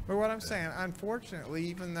tormented him. But what I'm saying, unfortunately,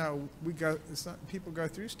 even though people go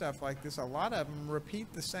through stuff like this, a lot of them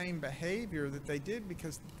repeat the same behavior that they did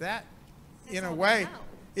because that, in a way,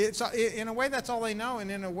 in a way that's all they know, and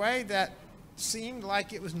in a way that seemed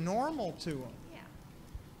like it was normal to them. Yeah.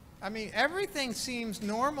 I mean, everything seems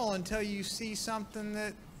normal until you see something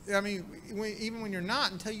that, I mean, even when you're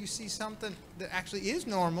not, until you see something that actually is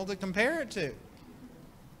normal to compare it to.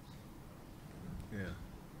 Yeah.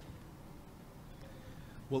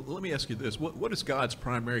 Well, let me ask you this. What is God's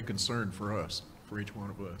primary concern for us, for each one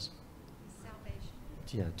of us? Salvation.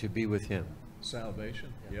 Yeah, to be with him.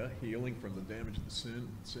 Salvation, yeah, healing from the damage that sin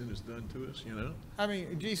has done to us, you know? I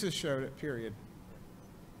mean, Jesus showed it, period.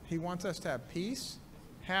 He wants us to have peace,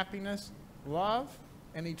 happiness, love,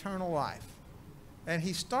 and eternal life. And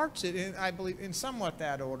he starts it, in, I believe, in somewhat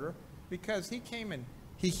that order, because he came and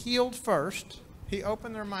he healed first. He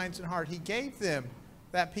opened their minds and heart. He gave them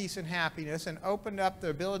that peace and happiness and opened up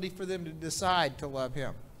the ability for them to decide to love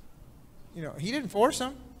him. You know, he didn't force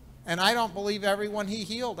them. And I don't believe everyone he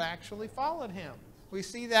healed actually followed him. We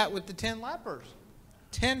see that with the 10 lepers.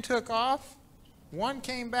 10 took off, 1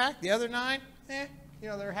 came back, the other 9, you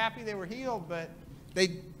know, they're happy they were healed, but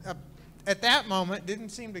they, at that moment, didn't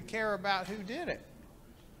seem to care about who did it.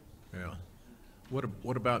 Yeah.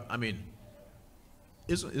 What about, I mean,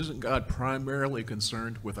 isn't God primarily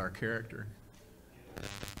concerned with our character?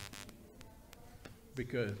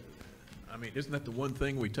 Because, I mean, isn't that the one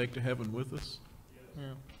thing we take to heaven with us?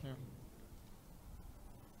 Yeah, yeah.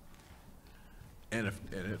 And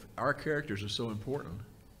if our characters are so important,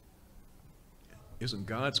 isn't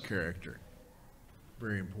God's character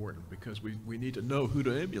very important? Because we need to know who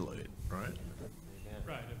to emulate, right?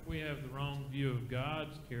 Right, if we have the wrong view of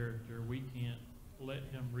God's character, we can't let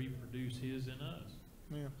him reproduce his in us.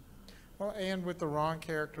 Yeah. Well, and with the wrong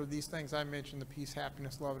character, these things I mentioned, the peace,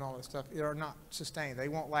 happiness, love, and all that stuff, are not sustained. They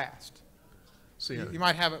won't last. See, You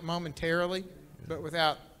might have it momentarily, but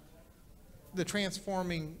without the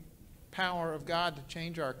transforming power of God to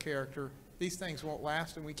change our character, these things won't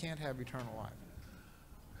last, and we can't have eternal life.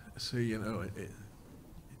 see, you know, it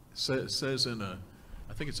says in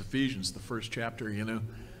I think it's Ephesians, the first chapter, you know,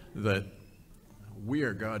 that we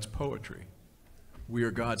are God's poetry. We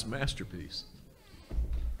are God's masterpiece.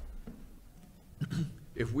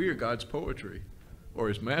 If we are God's poetry or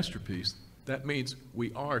his masterpiece, that means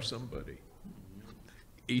we are somebody.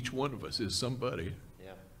 Each one of us is somebody.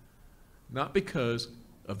 Yeah. Not because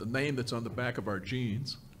of the name that's on the back of our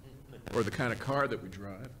jeans, or the kind of car that we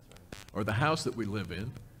drive, or the house that we live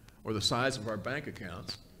in, or the size of our bank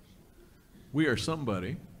accounts. We are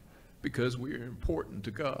somebody because we are important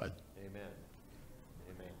to God. Amen.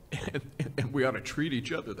 Amen. And we ought to treat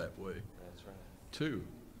each other that way, That's right. too.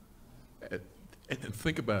 And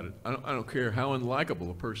think about it. I don't care how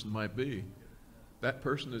unlikable a person might be. That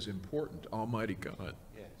person is important to Almighty God.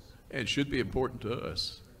 Yes. And should be important to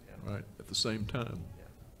us, Yeah. right, at the same time. Yeah.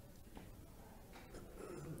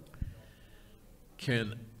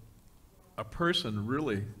 Can a person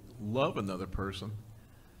really love another person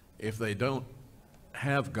if they don't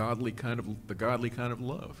have the godly kind of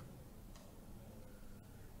love?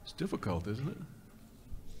 It's difficult, isn't it?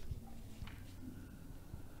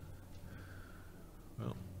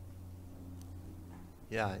 Well,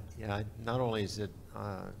 Yeah. Not only is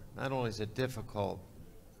it difficult,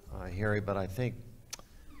 Harry, but I think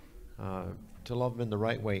to love them in the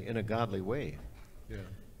right way, in a godly way,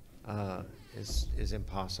 yeah, is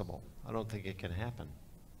impossible. I don't think it can happen.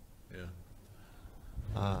 yeah.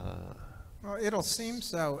 Well, it'll seem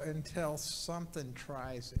so until something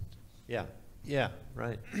tries it. Yeah,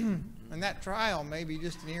 right. And that trial may be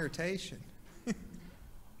just an irritation.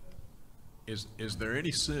 Is there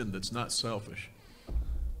any sin that's not selfish?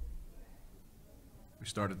 We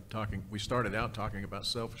started out talking about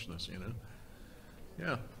selfishness, you know?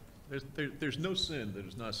 Yeah. There's no sin that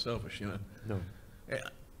is not selfish, you know? No. Yeah.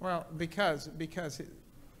 Well, because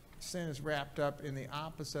sin is wrapped up in the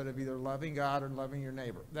opposite of either loving God or loving your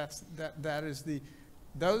neighbor. That is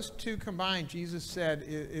those two combined, Jesus said,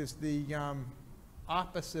 is the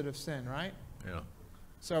opposite of sin, right? Yeah.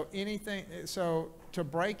 So to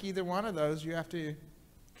break either one of those, you have to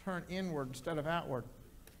turn inward instead of outward,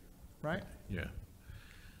 right? Yeah.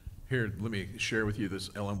 Here, let me share with you this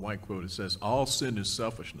Ellen White quote. It says, "All sin is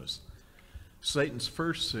selfishness. Satan's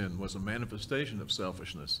first sin was a manifestation of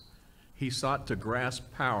selfishness. He sought to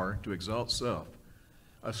grasp power to exalt self.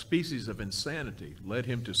 A species of insanity led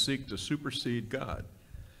him to seek to supersede God.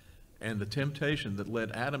 And the temptation that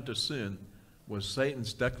led Adam to sin was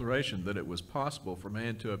Satan's declaration that it was possible for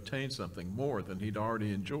man to obtain something more than he'd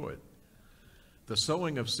already enjoyed. The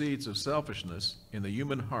sowing of seeds of selfishness in the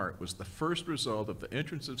human heart was the first result of the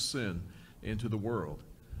entrance of sin into the world.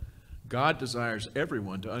 God desires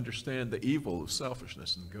everyone to understand the evil of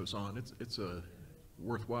selfishness," and goes on. It's a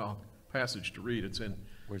worthwhile passage to read. It's in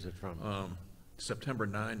Where's it from? September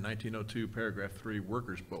 9, 1902, paragraph 3,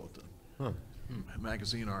 Workers' Bulletin, Huh.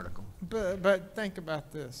 magazine article. But think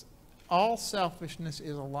about this. All selfishness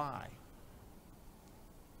is a lie.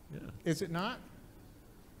 Yeah. Is it not?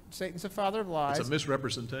 Satan's the father of lies. It's a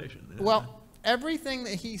misrepresentation. Yeah. Well, everything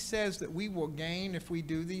that he says that we will gain if we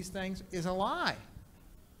do these things is a lie.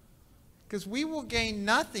 Because we will gain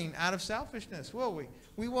nothing out of selfishness, will we?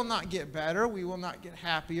 We will not get better. We will not get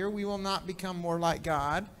happier. We will not become more like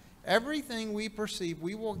God. Everything we perceive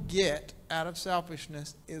we will get out of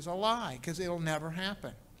selfishness is a lie, because it'll never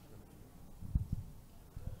happen.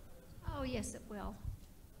 Oh, yes, it will,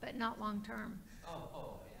 but not long term.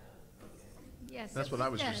 Yes. That's it what I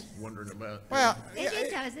was does. just wondering about. Well,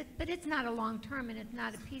 It does, but it's not a long term, and it's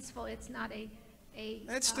not a peaceful, it's not a.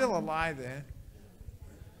 it's still a lie then.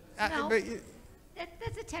 No. But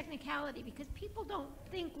That's a technicality, because people don't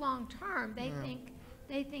think long term.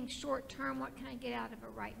 They think short term. What can I get out of it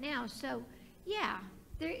right now? So, yeah,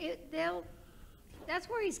 that's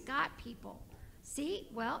where he's got people. See,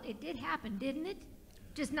 well, it did happen, didn't it?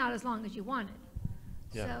 Just not as long as you wanted.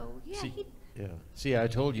 Yeah. So, yeah, See, I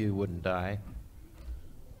told you wouldn't die.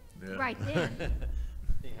 Yeah. right then.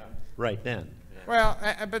 Right then. Well,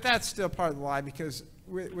 but that's still part of the lie, because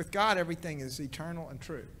with God everything is eternal and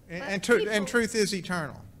true, But and people- truth is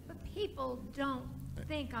eternal. But people don't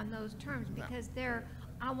think on those terms, because they're,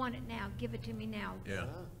 I want it now, give it to me now Yeah.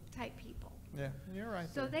 type people. Yeah, you're right.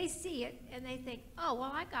 So there. they see it and they think, oh,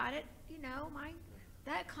 well, I got it. You know,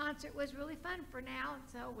 that concert was really fun for now, and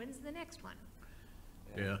so when's the next one?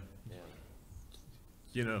 Yeah.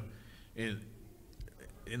 You know,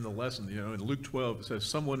 in the lesson, you know, in Luke 12, it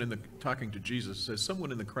says, talking to Jesus, it says,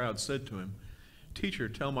 someone in the crowd said to him, "Teacher,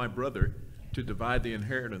 tell my brother to divide the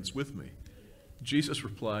inheritance with me." Jesus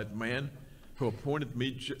replied, "Man, who appointed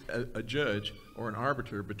me a judge or an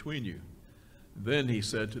arbiter between you?" Then he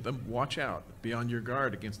said to them, "Watch out, be on your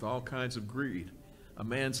guard against all kinds of greed. A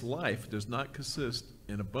man's life does not consist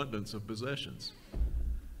in abundance of possessions."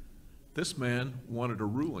 This man wanted a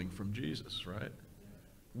ruling from Jesus, right?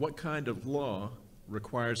 What kind of law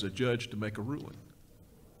requires a judge to make a ruling?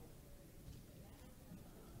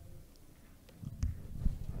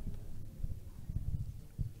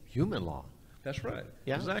 Human law. That's right.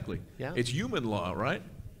 Yeah. Exactly. Yeah. It's human law, right?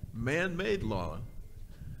 Man-made law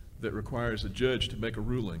that requires a judge to make a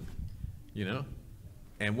ruling, you know?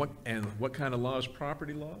 And what kind of law is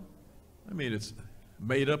property law? I mean, it's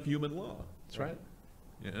made-up human law. That's right.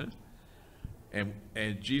 Yeah.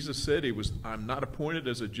 And Jesus said I'm not appointed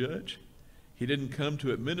as a judge. He didn't come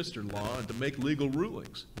to administer law and to make legal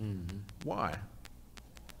rulings. Mm-hmm. Why?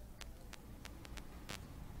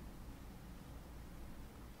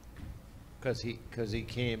 Because he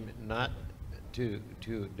came not to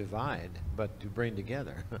divide, but to bring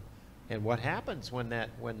together. And what happens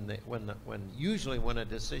usually when a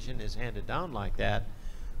decision is handed down like that,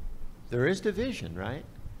 There is division, right?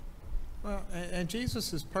 Well, and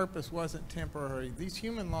Jesus' purpose wasn't temporary. These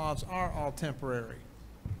human laws are all temporary.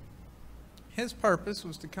 His purpose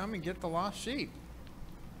was to come and get the lost sheep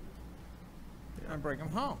and bring them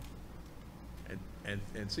home.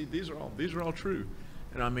 And see, these are all true.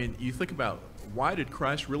 And I mean, you think about, why did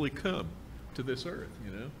Christ really come to this earth,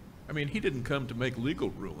 you know? I mean, he didn't come to make legal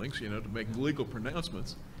rulings, you know, to make legal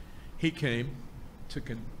pronouncements. He came to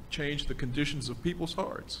change the conditions of people's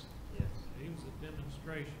hearts. Yes. He was a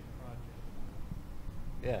demonstration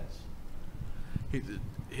project. Yes.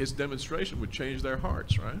 His demonstration would change their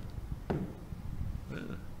hearts, right? Yeah.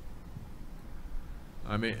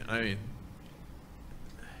 I mean,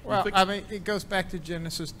 Well, I mean, it goes back to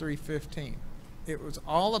Genesis 3:15. It was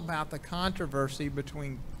all about the controversy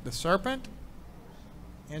between the serpent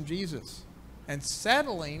and Jesus and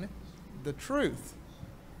settling the truth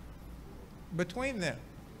between them.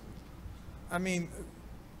 I mean,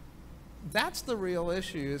 that's the real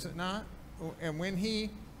issue, is it not? And when he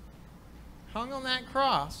hung on that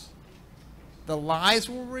cross, the lies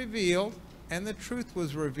were revealed and the truth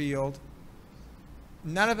was revealed.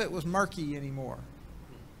 None of it was murky anymore.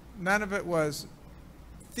 None of it was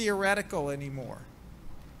theoretical anymore.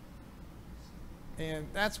 And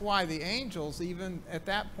that's why the angels, even at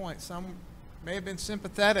that point, some may have been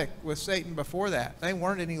sympathetic with Satan before that. They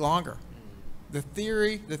weren't any longer. The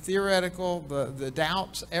theory, the theoretical, the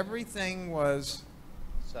doubts, everything was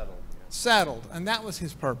settled. And that was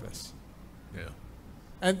his purpose. yeah.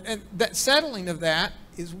 And that settling of that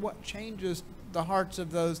is what changes the hearts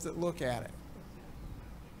of those that look at it.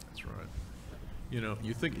 That's right. You know,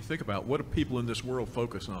 you think about, what do people in this world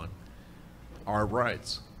focus on? Our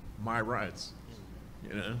rights, my rights,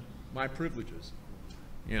 you know, my privileges,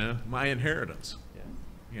 you know, my inheritance,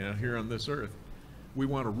 you know, here on this earth. We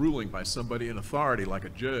want a ruling by somebody in authority, like a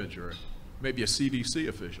judge or maybe a CDC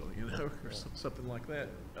official, you know, or something like that,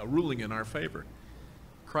 a ruling in our favor.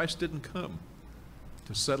 Christ didn't come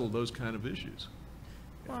to settle those kind of issues.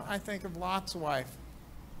 Well, I think of Lot's wife.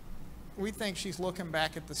 We think she's looking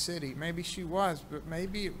back at the city. Maybe she was, but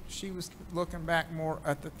maybe she was looking back more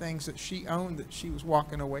at the things that she owned that she was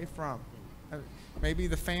walking away from. Maybe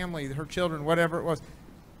the family, her children, whatever it was.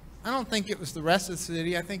 I don't think it was the rest of the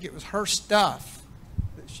city. I think it was her stuff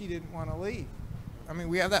that she didn't want to leave. I mean,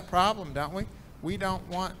 we have that problem, don't we? We don't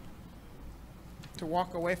want to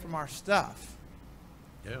walk away from our stuff.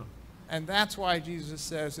 Yeah. And that's why Jesus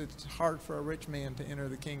says it's hard for a rich man to enter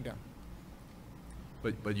the kingdom.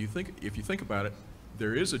 But if you think about it,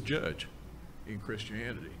 there is a judge in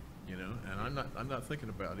Christianity, you know, and I'm not thinking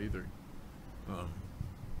about either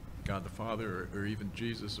God the Father or even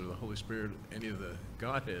Jesus or the Holy Spirit, any of the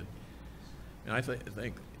Godhead. And I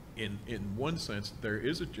think in one sense there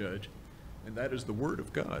is a judge, and that is the Word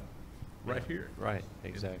of God, right here. Right,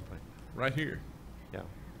 exactly. Right here. Yeah.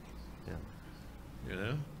 Yeah. You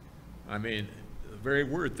know, I mean, the very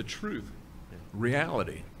word, the truth,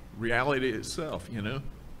 reality itself, you know.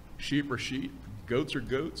 Sheep are sheep, goats are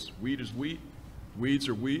goats, wheat is wheat, weeds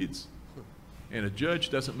are weeds. And a judge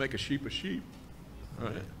doesn't make a sheep.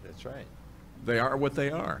 Right? That's right. They are what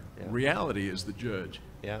they are. Yeah. Reality is the judge,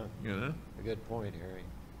 Yeah. you know. A good point, Harry.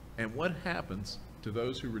 And what happens to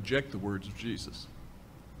those who reject the words of Jesus?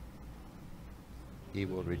 He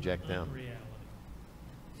will reject them. Reality.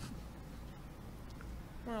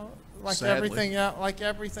 Well, like Sadly. everything else, like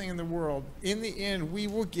everything in the world, in the end, we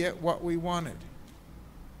will get what we wanted.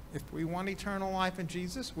 If we want eternal life in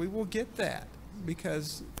Jesus, we will get that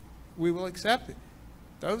because we will accept it.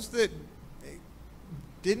 Those that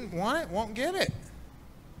didn't want it won't get it.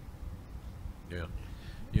 Yeah.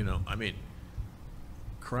 You know, I mean,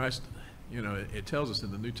 Christ, you know, it tells us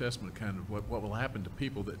in the New Testament kind of what will happen to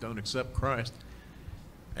people that don't accept Christ,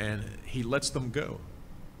 and he lets them go.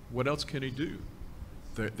 What else can he do?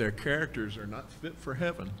 Their characters are not fit for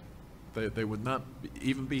heaven. They would not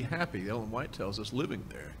even be happy, Ellen White tells us, living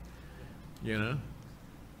there. You know?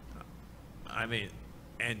 I mean,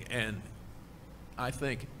 and I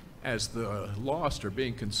think as the lost are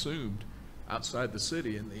being consumed outside the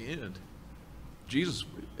city in the end, Jesus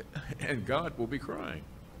and God will be crying.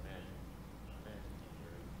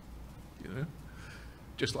 You know?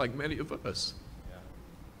 Just like many of us.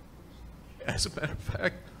 As a matter of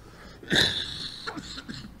fact,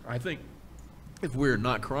 I think if we're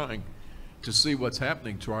not crying to see what's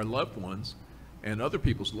happening to our loved ones and other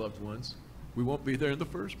people's loved ones, we won't be there in the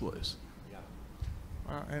first place.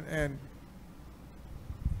 And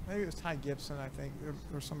maybe it was Ty Gibson, I think,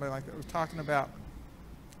 or somebody like that, was talking about,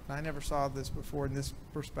 and I never saw this before in this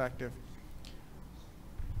perspective,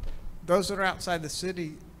 those that are outside the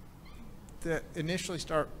city that initially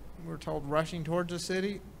start, we're told, rushing towards the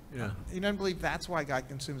city, Yeah. He doesn't believe that's why God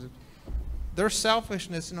consumes it. Their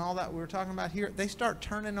selfishness and all that we were talking about here, they start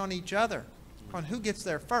turning on each other, on who gets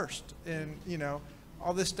there first, and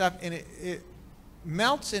all this stuff, and it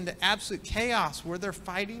melts into absolute chaos where they're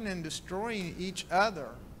fighting and destroying each other,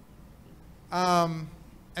 and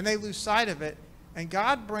they lose sight of it. And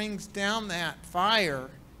God brings down that fire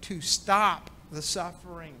to stop the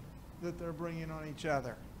suffering that they're bringing on each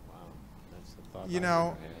other. Wow, that's the thought I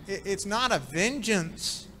never had. It's not a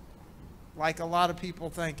vengeance like a lot of people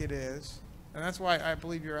think it is. And that's why I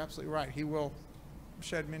believe you're absolutely right. He will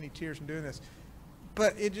shed many tears in doing this.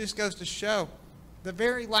 But it just goes to show the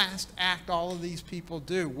very last act all of these people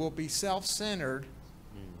do will be self-centered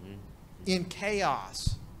in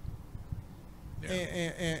chaos. Yeah.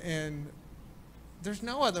 And there's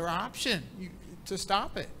no other option to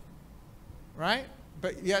stop it, right?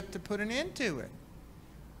 But yet to put an end to it.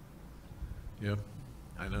 Yep.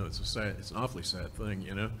 I know, it's an awfully sad thing,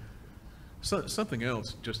 something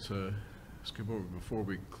else, just to skip over before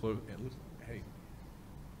we close. And listen, hey,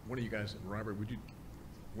 one of you guys, Robert, would you,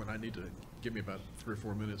 when I need to, give me about 3 or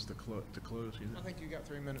 4 minutes to close? I think you got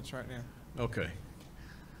 3 minutes right now. Okay.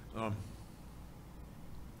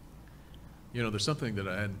 There's something that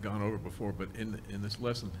I hadn't gone over before, but in this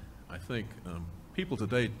lesson, I think people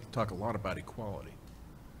today talk a lot about equality.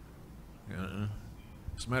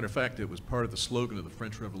 As a matter of fact, it was part of the slogan of the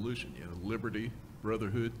French Revolution, liberty,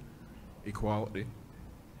 brotherhood, equality.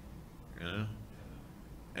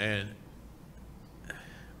 And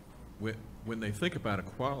when they think about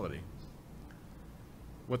equality,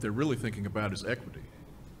 what they're really thinking about is equity.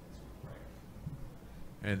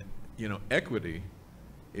 And, equity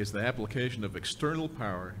is the application of external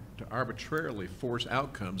power to arbitrarily force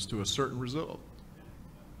outcomes to a certain result.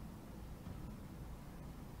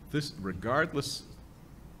 This, regardless,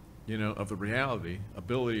 of the reality,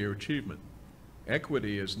 ability, or achievement,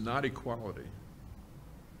 equity is not equality.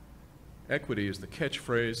 Equity is the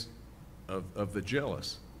catchphrase of the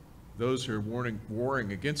jealous, those who are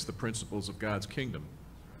warring against the principles of God's kingdom.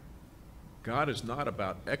 God is not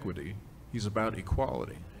about equity, he's about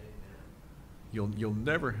equality. You'll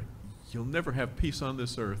never have peace on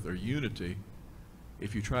this earth or unity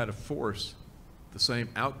if you try to force the same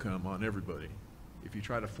outcome on everybody. If you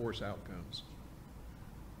try to force outcomes.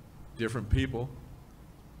 Different people,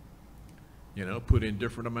 put in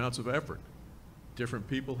different amounts of effort. Different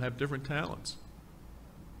people have different talents.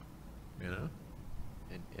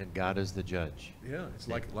 And God is the judge. Yeah, it's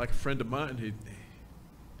like a friend of mine,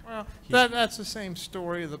 Well, that's the same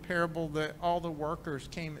story of the parable that all the workers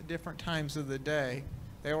came at different times of the day.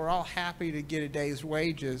 They were all happy to get a day's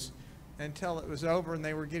wages until it was over and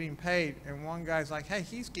they were getting paid. And one guy's like, hey,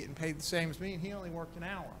 he's getting paid the same as me and he only worked an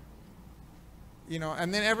hour.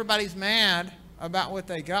 And then everybody's mad about what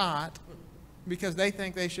they got because they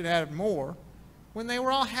think they should have more when they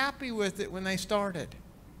were all happy with it when they started.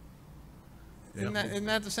 Yep. Isn't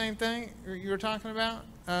that the same thing you were talking about?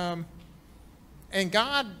 And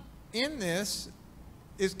God, in this,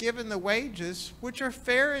 is given the wages, which are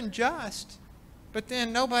fair and just, but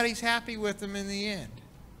then nobody's happy with them in the end.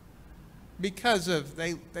 Because of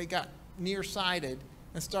they got nearsighted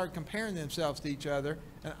and started comparing themselves to each other,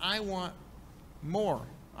 and I want more.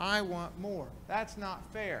 I want more. That's not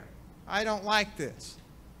fair. I don't like this.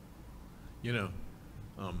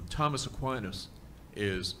 Thomas Aquinas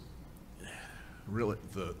is really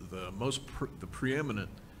the preeminent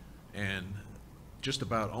and just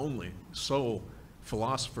about only sole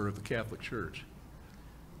philosopher of the Catholic Church.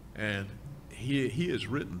 And he has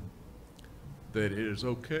written that it is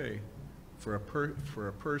okay for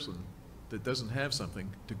a person that doesn't have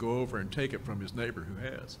something to go over and take it from his neighbor who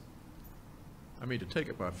has. I mean, to take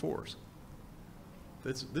it by force.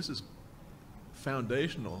 This is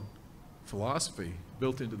foundational philosophy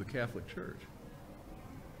built into the Catholic Church.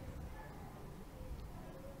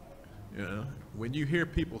 When you hear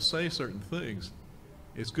people say certain things,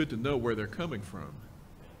 it's good to know where they're coming from.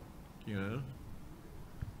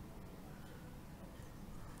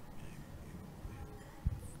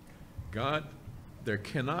 God, there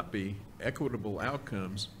cannot be equitable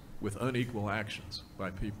outcomes with unequal actions by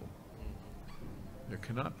people. There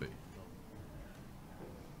cannot be.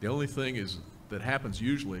 The only thing is that happens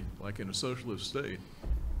usually, like in a socialist state,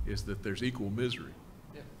 is that there's equal misery.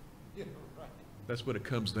 Yeah, right. That's what it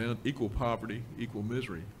comes down. Equal poverty, equal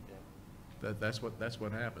misery. Yeah. That's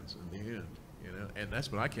what happens in the end. And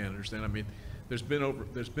that's what I can't understand. I mean, there's been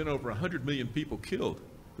over 100 million people killed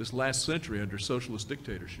this last century under socialist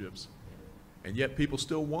dictatorships, and yet people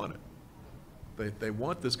still want it. They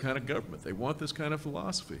want this kind of government. They want this kind of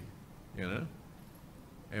philosophy.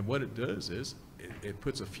 And what it does is it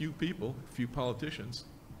puts a few people, a few politicians,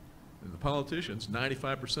 And the politicians,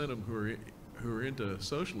 95% of them who are into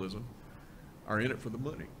socialism are in it for the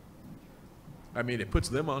money. I mean, it puts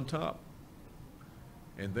them on top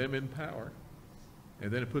and them in power,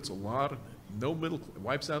 and then it puts a lot of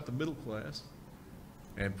wipes out the middle class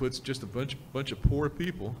and puts just a bunch of poor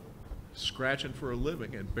people scratching for a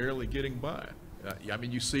living and barely getting by. I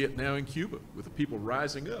mean, you see it now in Cuba with the people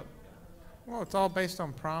rising up. Well, it's all based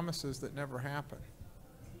on promises that never happen.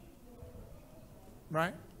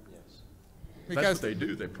 Right? Yes. That's what they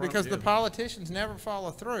do. They promise. Because the politicians never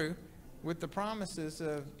follow through with the promises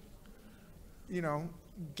of, you know,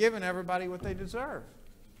 giving everybody what they deserve.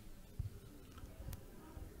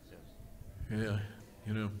 Yeah,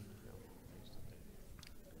 you know,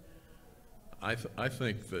 I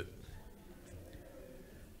think that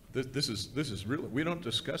this is really, we don't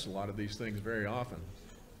discuss a lot of these things very often,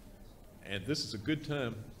 and this is a good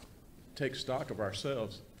time to take stock of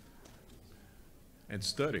ourselves and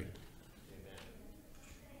study.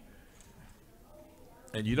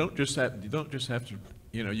 And you don't just have to,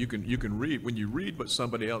 you know, you can read, when you read what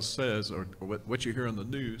somebody else says or what you hear on the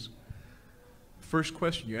news. First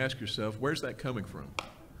question you ask yourself, where's that coming from?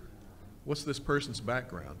 What's this person's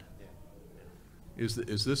background? Is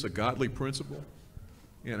this a godly principle,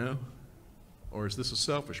 you know, or is this a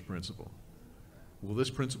selfish principle? Will this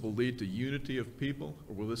principle lead to unity of people,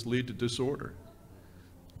 or will this lead to disorder,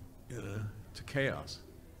 you know, to chaos?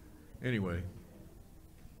 Anyway,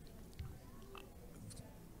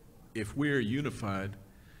 if we are unified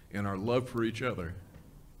in our love for each other,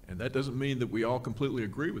 and that doesn't mean that we all completely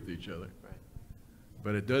agree with each other,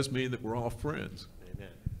 but it does mean that we're all friends. Amen.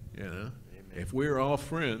 You know, Amen. if we're all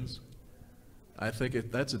friends, I think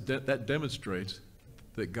that demonstrates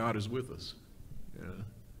that God is with us. You know?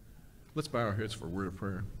 Let's bow our heads for a word of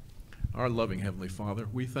prayer. Our loving Heavenly Father,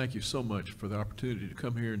 we thank you so much for the opportunity to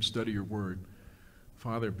come here and study your word.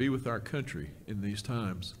 Father, be with our country in these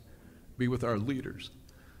times. Be with our leaders.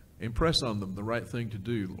 Impress on them the right thing to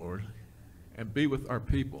do, Lord, and be with our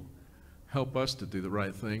people. Help us to do the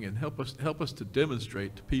right thing, and help us to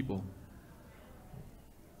demonstrate to people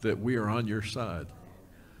that we are on your side,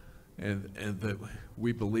 and that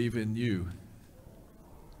we believe in you.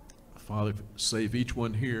 Father, save each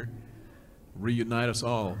one here. Reunite us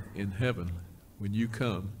all in heaven when you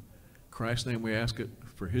come. In Christ's name we ask it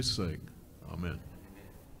for his sake. Amen.